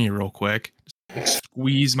in front of you real quick.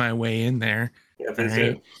 Squeeze my way in there. Yeah, please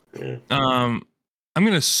do. Yeah. I'm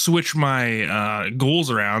going to switch my goals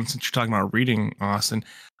around, since you're talking about reading, Austin.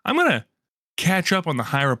 I'm going to catch up on the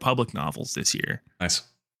High Republic novels this year. Nice.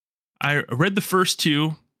 I read the first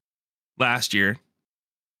 2 last year.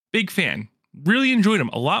 Big fan. Really enjoyed them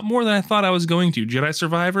a lot more than I thought I was going to. Jedi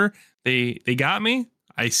Survivor, they got me.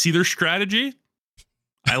 I see their strategy.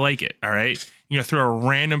 I like it. All right. You know, throw a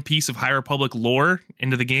random piece of High Republic lore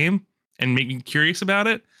into the game and make me curious about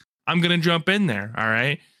it. I'm going to jump in there. All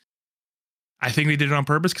right. I think they did it on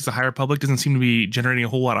purpose, because the High Republic doesn't seem to be generating a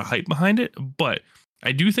whole lot of hype behind it. But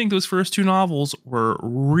I do think those first 2 novels were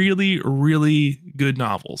really, really good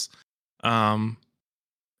novels. And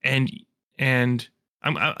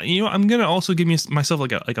I'm gonna also give myself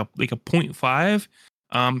like a 0.5.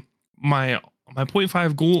 My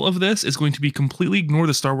 0.5 goal of this is going to be completely ignore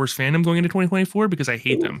the Star Wars fandom going into 2024, because I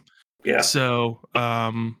hate them. Yeah. So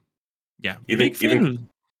yeah.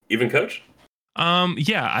 Even Coach?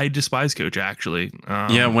 Yeah, I despise Coach, actually.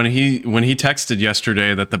 Yeah, when he texted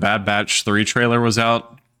yesterday that the Bad Batch 3 trailer was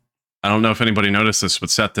out, I don't know if anybody noticed this, but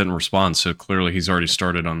Seth didn't respond, so clearly he's already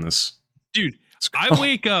started on this. Dude, I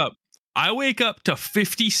wake up to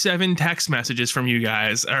 57 text messages from you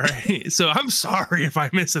guys. All right. So I'm sorry if I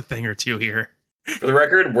miss a thing or two here. For the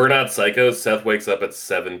record, we're not psychos. Seth wakes up at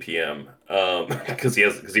 7 p.m. Because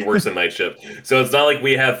he works a night shift. So it's not like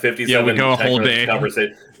we have 57 we go a whole day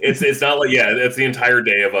conversation. It's not like it's the entire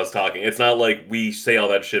day of us talking. It's not like we say all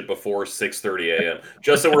that shit before 6:30 a.m.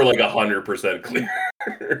 Just so we're like 100%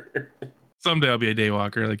 clear. Someday I'll be a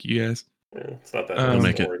daywalker like you guys. Yeah, it's not that. Don't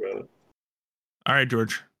make it. About it. All right,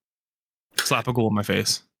 George. Slap a goal in my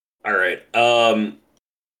face. All right.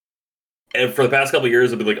 And for the past couple of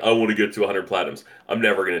years, I've been like, I want to get to 100 platinums. I'm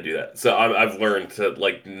never going to do that. So I've learned to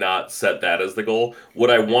like not set that as the goal. What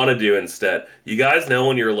I want to do instead, you guys know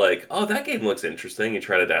when you're like, oh, that game looks interesting. You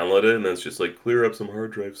try to download it, and then it's just like clear up some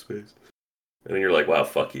hard drive space, and then you're like, wow,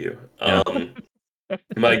 fuck you. Yeah.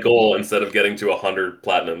 My goal, instead of getting to 100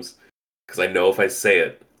 platinums, because I know if I say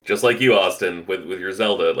it, just like you, Austin, with your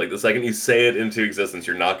Zelda, like the second you say it into existence,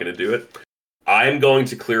 you're not going to do it. I'm going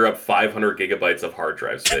to clear up 500 gigabytes of hard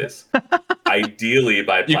drive space. Ideally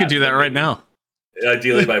by You can do that right now.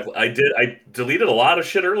 Ideally by I deleted a lot of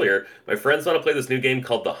shit earlier. My friends want to play this new game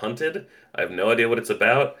called The Hunted. I have no idea what it's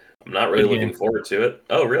about. I'm not really looking forward to it.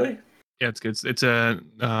 Oh, really? Yeah, it's good. It's a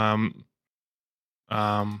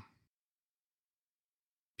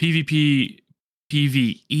PvP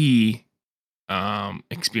PvE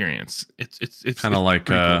experience. It's Kind of like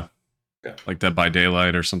cool. like Dead by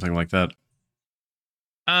Daylight or something like that.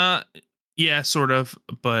 Yeah, sort of,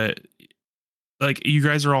 but like you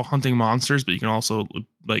guys are all hunting monsters, but you can also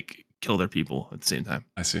like kill their people at the same time.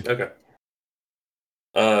 I see. Okay.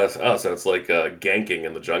 So it's like ganking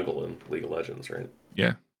in the jungle in League of Legends, right?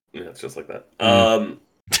 Yeah. Yeah, it's just like that.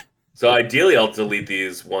 So ideally, I'll delete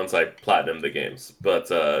these once I platinum the games. But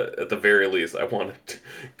at the very least, I want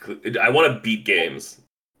to beat games.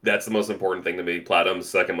 That's the most important thing to me. Platinum's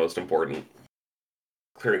second most important.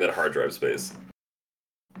 Clearing that hard drive space.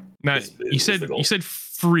 Now you said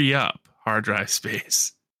free up hard drive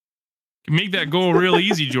space. You make that goal real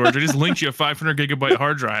easy, George. I just linked you a 500 gigabyte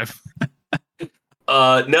hard drive.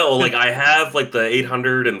 No, like I have like the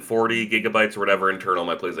 840 gigabytes or whatever internal on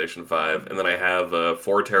my PlayStation 5, and then I have a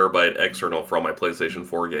 4 terabyte external for all my PlayStation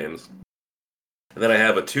 4 games. And then I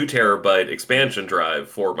have a 2 terabyte expansion drive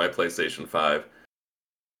for my PlayStation 5.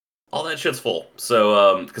 All that shit's full.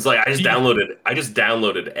 So, because like I just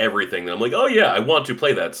downloaded everything. And I'm like, oh yeah, I want to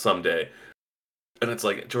play that someday. And it's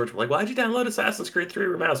like, George, like, why'd you download Assassin's Creed 3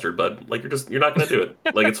 Remastered, bud? Like, you're not gonna do it.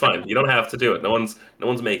 Like, it's fine. You don't have to do it. No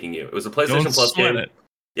one's making you. It was a PlayStation Plus game. It.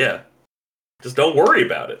 Yeah. Just don't worry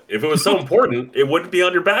about it. If it was so important, it wouldn't be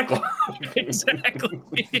on your backlog. Exactly.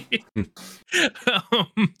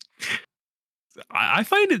 I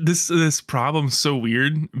find this problem so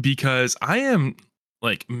weird because I am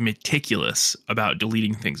like meticulous about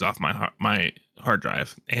deleting things off my hard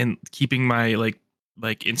drive and keeping my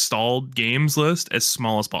like installed games list as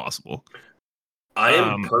small as possible. I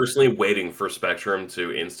am personally waiting for Spectrum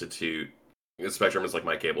to institute. Spectrum is like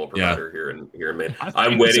my cable provider here in Maine.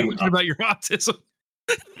 I'm waiting about your autism.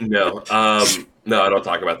 No, no, I don't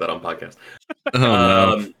talk about that on podcast.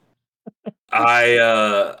 Oh,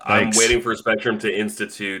 no. I'm waiting for Spectrum to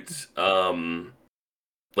institute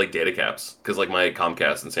like data caps, because like my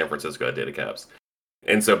Comcast in San Francisco had data caps,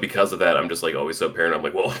 and so because of that, I'm just like always so paranoid. I'm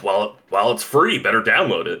like, well, while it's free, better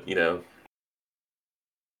download it, you know?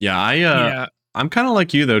 Yeah, I'm kind of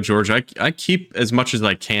like you though, George. I keep as much as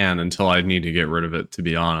I can until I need to get rid of it, to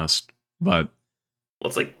be honest. But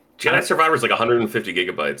it's like Jedi Survivor is like 150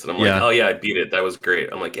 gigabytes, and I'm like, oh yeah, I beat it. That was great.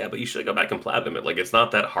 I'm like, yeah, but you should go back and platinum it. Like, it's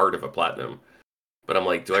not that hard of a platinum. But I'm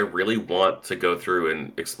like, do I really want to go through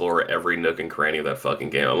and explore every nook and cranny of that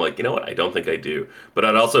fucking game? I'm like, you know what? I don't think I do. But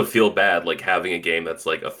I'd also feel bad like having a game that's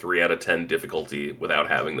like a 3 out of 10 difficulty without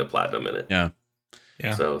having the platinum in it. Yeah.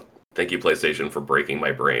 So thank you, PlayStation, for breaking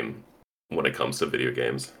my brain when it comes to video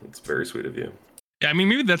games. It's very sweet of you. Yeah, I mean,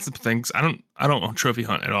 maybe that's the thing. I don't trophy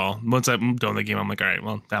hunt at all. Once I'm done with the game, I'm like, all right,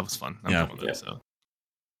 well, that was fun. I'm done with it. So,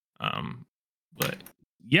 but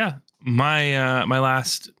yeah, my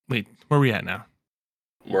last. Wait, where are we at now?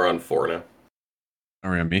 We're on 4 now.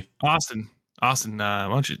 Are we on me? Austin, why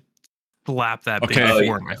don't you slap that big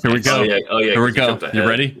 4 in my face? Here we go. Oh yeah. Here we go. You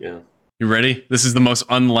ready? Yeah. You ready? This is the most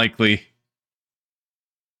unlikely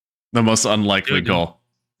goal.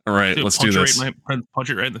 All right, let's do this. Punch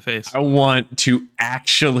it right in the face. I want to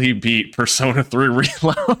actually beat Persona 3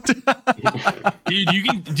 Reload. Dude, you're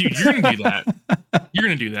gonna do that. You're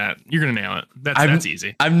gonna do that. You're gonna nail it. That's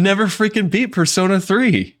easy. I've never freaking beat Persona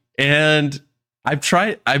 3, and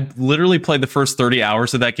I've literally played the first 30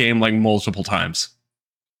 hours of that game like multiple times.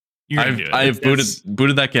 I've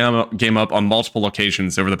booted that game up on multiple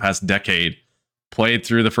occasions over the past decade, played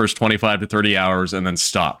through the first 25 to 30 hours, and then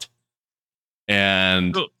stopped.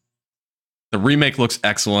 And the remake looks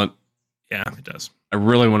excellent. Yeah, it does. I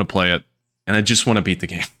really want to play it, and I just want to beat the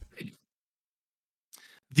game.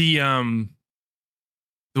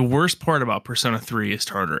 The worst part about Persona 3 is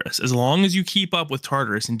Tartarus. As long as you keep up with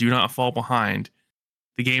Tartarus and do not fall behind,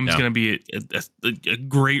 the game is going to be a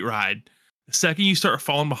great ride. The second you start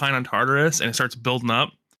falling behind on Tartarus and it starts building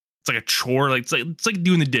up, it's like a chore. Like it's like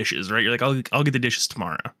doing the dishes, right? You're like, I'll get the dishes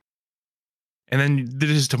tomorrow. And then this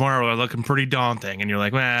is tomorrow are looking pretty daunting, and you're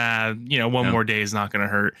like, one more day is not going to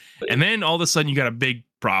hurt. And then all of a sudden you got a big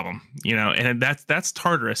problem, and that's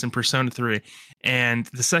Tartarus in Persona 3. And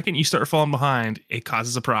the second you start falling behind, it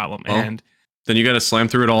causes a problem. Well, and then you got to slam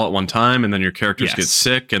through it all at one time, and then your characters get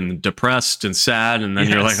sick and depressed and sad, and then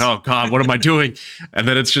you're like, oh God, what am I doing? And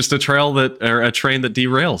then it's just a train that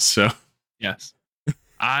derails. So yes.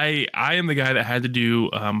 I am the guy that had to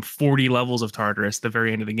do 40 levels of Tartarus at the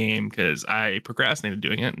very end of the game because I procrastinated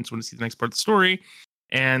doing it and just wanted to see the next part of the story.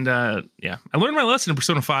 And I learned my lesson in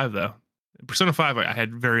Persona 5 though. In Persona 5, I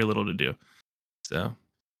had very little to do. So,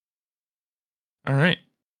 all right,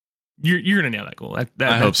 you're gonna nail that goal.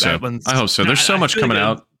 I hope so. I hope so. There's so much coming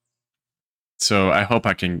out, so I hope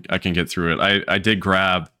I can get through it. I did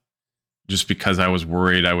grab, just because I was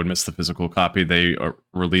worried I would miss the physical copy. They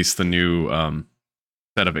released the new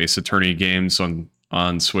set of Ace Attorney games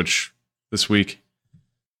on Switch this week.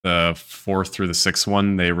 The 4th through the 6th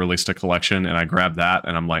one, they released a collection, and I grabbed that,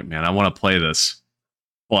 and I'm like, man, I want to play this.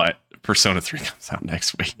 But Persona 3 comes out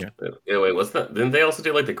next week. Yeah, wait, what's that? Didn't they also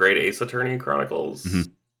do like the Great Ace Attorney Chronicles?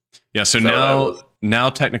 Mm-hmm. Yeah, so now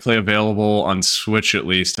technically available on Switch at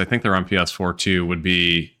least, I think they're on PS4 too, would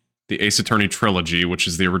be the Ace Attorney trilogy, which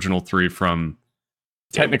is the original 3 from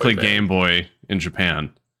technically Game Boy in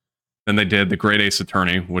Japan. Then they did the Great Ace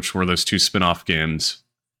Attorney, which were those 2 spin-off games.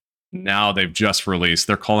 Now they've just released,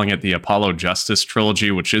 they're calling it the Apollo Justice trilogy,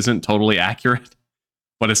 which isn't totally accurate,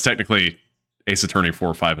 but it's technically Ace Attorney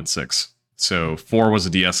 4, 5, and 6. So 4 was a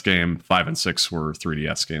DS game, 5 and 6 were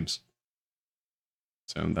 3DS games.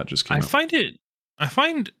 So that just came out. I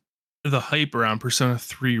find the hype around Persona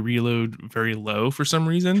 3 Reload very low for some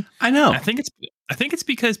reason. I know. I think it's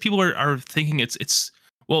because people are thinking it's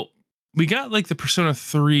well, we got like the Persona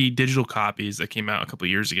 3 digital copies that came out a couple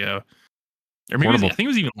years ago. Or maybe I think it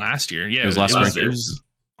was even last year. Yeah, it was last year. It was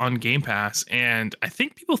on Game Pass. And I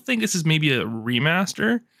think people think this is maybe a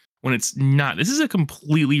remaster when it's not. This is a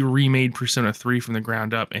completely remade Persona 3 from the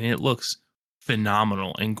ground up, and it looks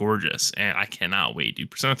phenomenal and gorgeous. And I cannot wait,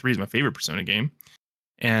 dude. Persona 3 is my favorite Persona game.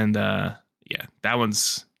 And that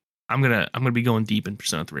one's I'm gonna be going deep in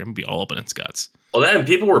Persona 3. I'm gonna be all up in its guts. Well, then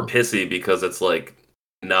people were pissy because it's like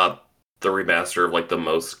not the remaster of like the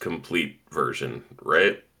most complete version,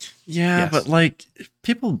 right? Yeah, Yes. but like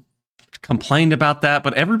people complained about that,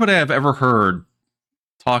 but everybody I've ever heard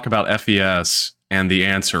talk about FES and The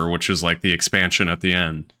Answer, which is like the expansion at the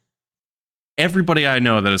end, everybody I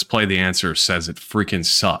know that has played The Answer says it freaking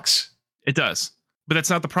sucks. It does, but that's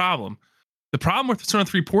not the problem. The problem with Persona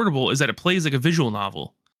 3 Portable is that it plays like a visual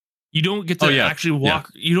novel. You don't get to actually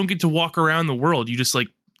walk. Yeah. You don't get to walk around the world. You just like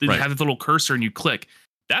have this little cursor and you click.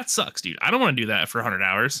 That sucks, dude. I don't want to do that for 100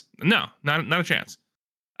 hours. No, not a chance.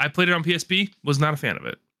 I played it on PSP. Was not a fan of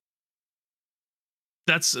it.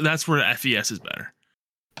 That's where the FES is better.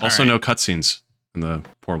 Also, no cutscenes in the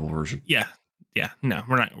portable version. Yeah. No,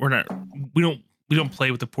 we're not. We don't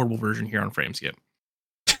play with the portable version here on Frameskip.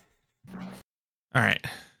 All right,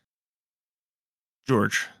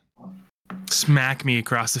 George, smack me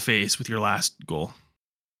across the face with your last goal.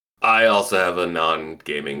 I also have a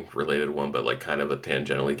non-gaming related one, but like kind of a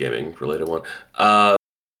tangentially gaming related one.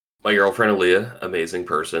 My girlfriend Aaliyah, amazing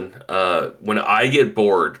person. When I get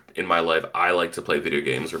bored in my life, I like to play video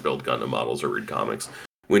games or build Gundam models or read comics.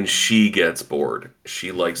 When she gets bored,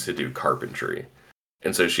 she likes to do carpentry.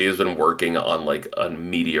 And so she has been working on like a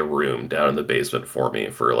media room down in the basement for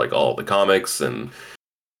me for like all the comics and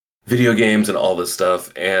video games and all this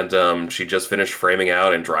stuff. And she just finished framing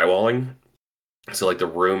out and drywalling. So like the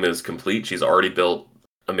room is complete. She's already built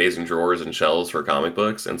amazing drawers and shelves for comic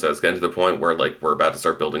books, and so it's getting to the point where like we're about to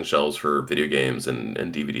start building shelves for video games and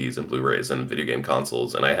DVDs and Blu-rays and video game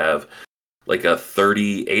consoles. And I have like a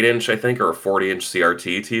 38-inch, I think, or a 40-inch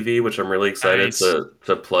CRT TV, which I'm really excited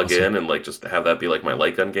to plug in and like just have that be like my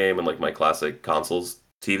light gun game and like my classic consoles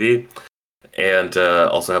TV. And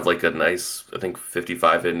also have like a nice, I think,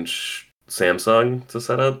 55-inch Samsung to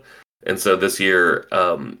set up. And so this year,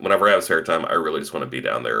 whenever I have spare time, I really just want to be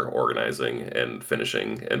down there organizing and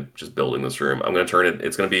finishing and just building this room. I'm going to turn it,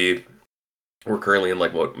 it's going to be, we're currently in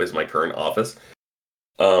like what is my current office.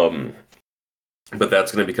 But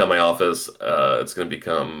that's going to become my office. It's going to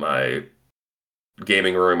become my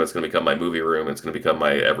gaming room. It's going to become my movie room. It's going to become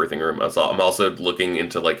my everything room. I'm also looking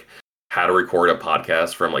into like how to record a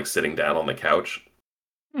podcast from like sitting down on the couch.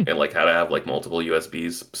 And like how to have like multiple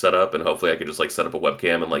USBs set up, and hopefully I could just like set up a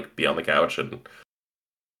webcam and like be on the couch and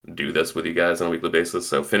do this with you guys on a weekly basis.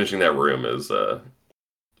 So finishing that room is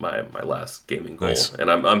my last gaming goal. Nice. And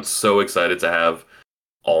I'm so excited to have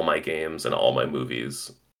all my games and all my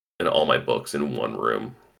movies and all my books in one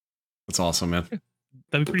room. That's awesome, man.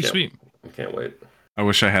 That'd be pretty sweet. can't wait. I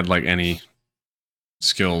wish I had like any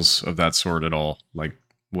skills of that sort at all, like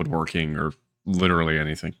woodworking or literally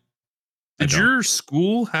anything. Did your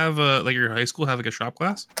school have your high school have like a shop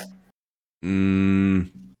class?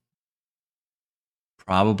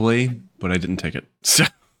 Probably, but I didn't take it. So.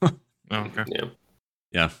 Oh, okay.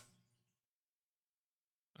 Yeah.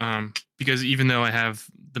 Because even though I have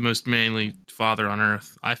the most manly father on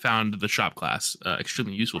earth, I found the shop class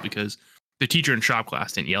extremely useful because the teacher in shop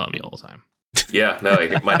class didn't yell at me all the time. Yeah, no,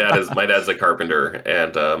 my dad's a carpenter,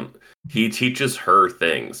 and he teaches her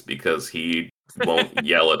things because he won't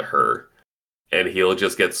yell at her, and he'll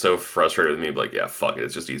just get so frustrated with me, like, yeah, fuck it,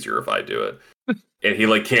 it's just easier if I do it, and he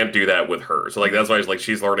like can't do that with her, so like that's why he's like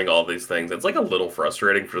she's learning all these things. It's like a little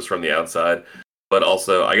frustrating just from the outside, but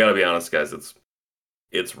also I gotta be honest, guys,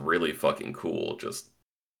 it's really fucking cool just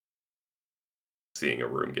seeing a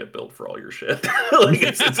room get built for all your shit. Like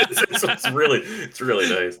it's really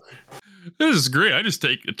nice. This is great. I just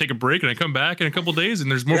take a break and I come back in a couple days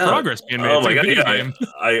and there's more progress being made. Oh my god! Yeah,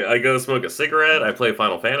 I go smoke a cigarette. I play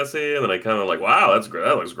Final Fantasy, and then I kind of like, wow, that's great.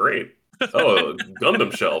 That looks great. Oh,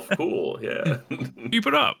 Gundam shelf, cool. Yeah, keep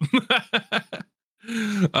it up.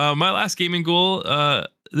 My last gaming goal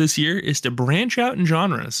this year is to branch out in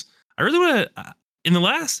genres. I really want to.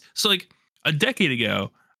 Like a decade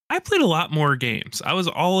ago, I played a lot more games. I was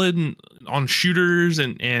all in on shooters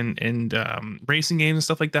and racing games and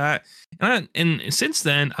stuff like that. And since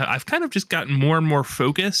then, I've kind of just gotten more and more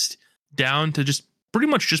focused down to just pretty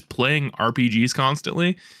much just playing RPGs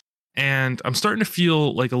constantly. And I'm starting to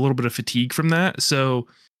feel like a little bit of fatigue from that. So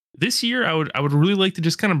this year, I would really like to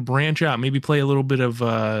just kind of branch out, maybe play a little bit of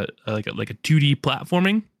like a 2D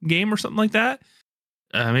platforming game or something like that.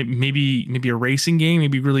 Maybe a racing game.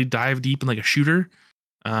 Maybe really dive deep in like a shooter.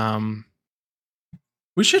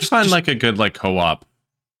 We should find like a good like co-op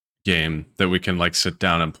game that we can like sit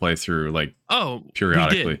down and play through like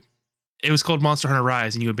periodically. We did. It was called Monster Hunter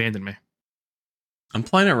Rise, and you abandoned me. I'm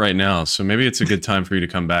playing it right now, so maybe it's a good time for you to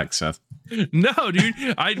come back, Seth. No, dude,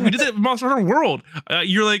 we did that with Monster Hunter World.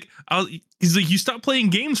 You're like, he's like, you stopped playing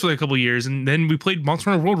games for like a couple of years, and then we played Monster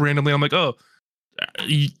Hunter World randomly. I'm like, oh,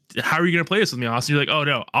 how are you gonna play this with me, Austin? You're like, oh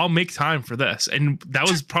no, I'll make time for this, and that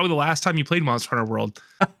was probably the last time you played Monster Hunter World.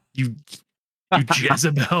 You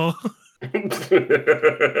Jezebel.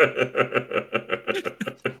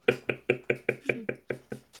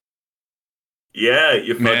 Yeah,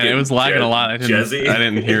 you fucking man, it was lagging a lot. I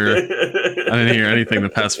didn't hear anything the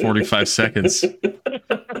past 45 seconds.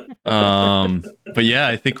 But yeah,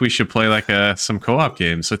 I think we should play like some co-op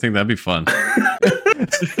games. I think that'd be fun.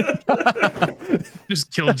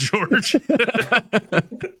 Just kill George.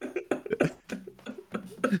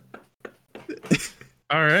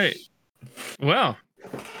 All right. Well,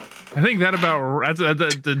 I think that's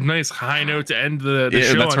the nice high note to end the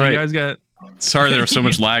show. That's right. You guys got. Sorry, there was so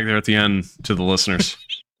much lag there at the end to the listeners.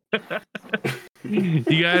 You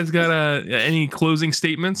guys got any closing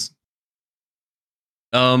statements?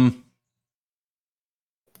 No.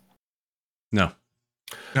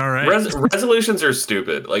 All right. Resolutions are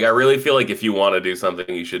stupid. Like, I really feel like if you want to do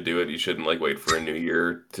something, you should do it. You shouldn't like wait for a new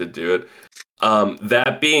year to do it.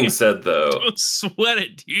 That being said, though, don't sweat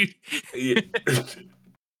it, dude.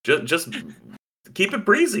 just keep it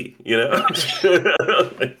breezy, you know.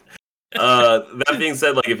 That being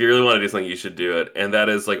said, like if you really want to do something, you should do it. And that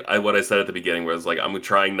is like what I said at the beginning, was like I'm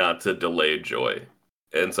trying not to delay joy,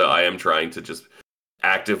 and so I am trying to just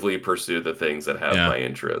actively pursue the things that have my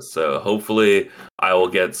interest. So hopefully I will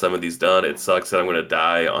get some of these done. It sucks that I'm going to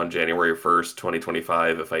die on January 1st,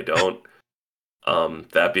 2025 if I don't.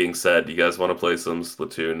 That being said, you guys want to play some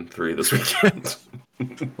Splatoon 3 this weekend?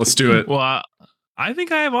 Let's do it. Well, I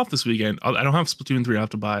think I have off this weekend. I don't have Splatoon 3. I have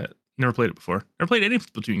to buy it. Never played it before. Never played any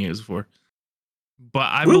Splatoon games before.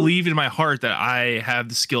 But I believe in my heart that I have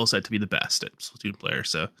the skill set to be the best at Splatoon player.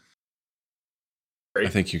 So I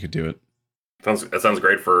think you could do it. That sounds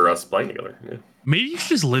great for us playing together. Yeah. Maybe you should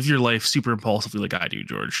just live your life super impulsively like I do,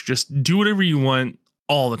 George. Just do whatever you want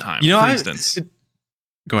all the time. You know, for instance.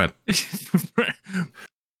 Go ahead.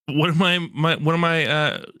 One of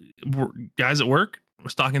my guys at work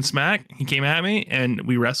was talking smack. He came at me and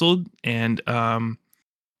we wrestled, and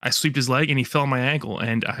I sweeped his leg and he fell on my ankle,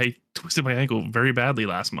 and I twisted my ankle very badly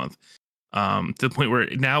last month. To the point where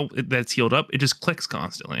now that's healed up, it just clicks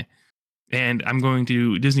constantly. And I'm going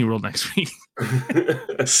to Disney World next week.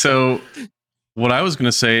 So what I was going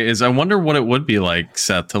to say is I wonder what it would be like,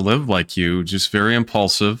 Seth, to live like you, just very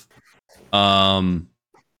impulsive.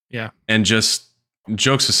 Yeah. And just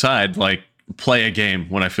jokes aside, like play a game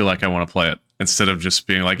when I feel like I want to play it, instead of just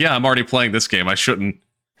being like, yeah, I'm already playing this game. I shouldn't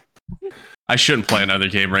play another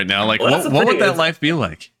game right now. Like, what would that life be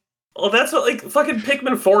like? Well, that's what, like, fucking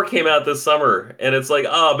Pikmin 4 came out this summer, and it's like,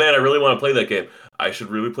 oh man, I really want to play that game. I should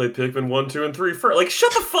really play Pikmin 1, 2, and 3 first. Like,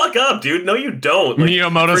 shut the fuck up, dude. No, you don't. Like,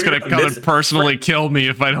 Miyamoto's gonna come and personally kill me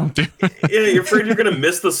if I don't do it. Yeah, you're afraid you're gonna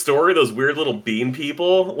miss the story, those weird little bean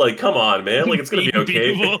people. Like, come on, man. Like, it's gonna be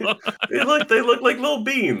okay. they look like little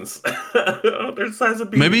beans. They're the size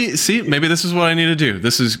of beans. Maybe this is what I need to do.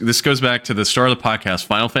 This goes back to the start of the podcast,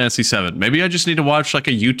 Final Fantasy VII. Maybe I just need to watch like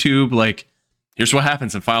a YouTube, like, here's what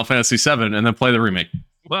happens in Final Fantasy VII, and then play the remake.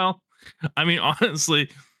 Well, I mean, honestly,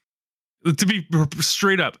 to be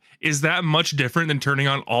straight up, is that much different than turning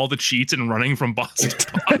on all the cheats and running from boss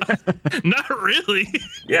to boss? Not really.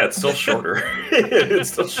 Yeah, it's still shorter.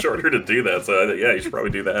 It's still shorter to do that. So yeah, you should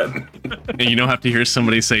probably do that. And you don't have to hear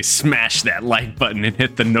somebody say, smash that like button and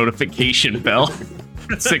hit the notification bell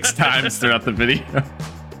 6 times throughout the video.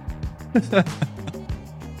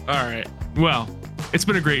 All right. Well, it's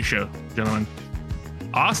been a great show, gentlemen.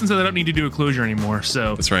 Austin said I don't need to do a closure anymore,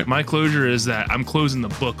 so that's right. My closure is that I'm closing the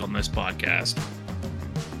book on this podcast.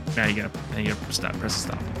 Now you gotta stop. Press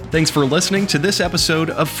stop. Thanks for listening to this episode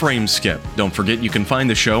of Frameskip. Don't forget you can find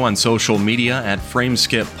the show on social media at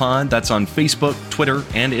FrameSkipPod. That's on Facebook, Twitter,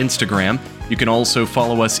 and Instagram. You can also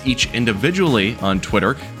follow us each individually on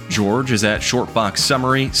Twitter. George is at Shortbox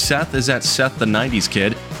Summary, Seth is at Seth the 90s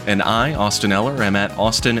Kid, and I, Austin Eller, am at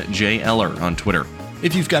Austin J. Eller on Twitter.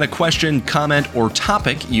 If you've got a question, comment, or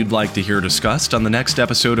topic you'd like to hear discussed on the next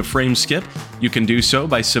episode of Frameskip, you can do so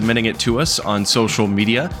by submitting it to us on social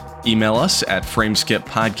media. Email us at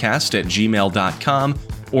frameskippodcast@gmail.com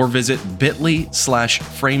or visit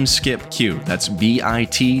bit.ly/frameskipq. That's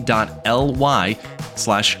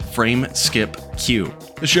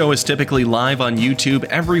bit.ly/frameskipq. The show is typically live on YouTube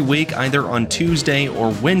every week, either on Tuesday or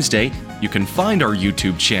Wednesday. You can find our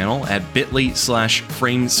YouTube channel at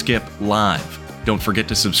bit.ly/frameskiplive. Don't forget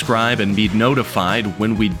to subscribe and be notified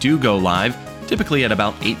when we do go live, typically at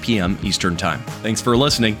about 8 p.m. Eastern Time. Thanks for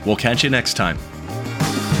listening. We'll catch you next time.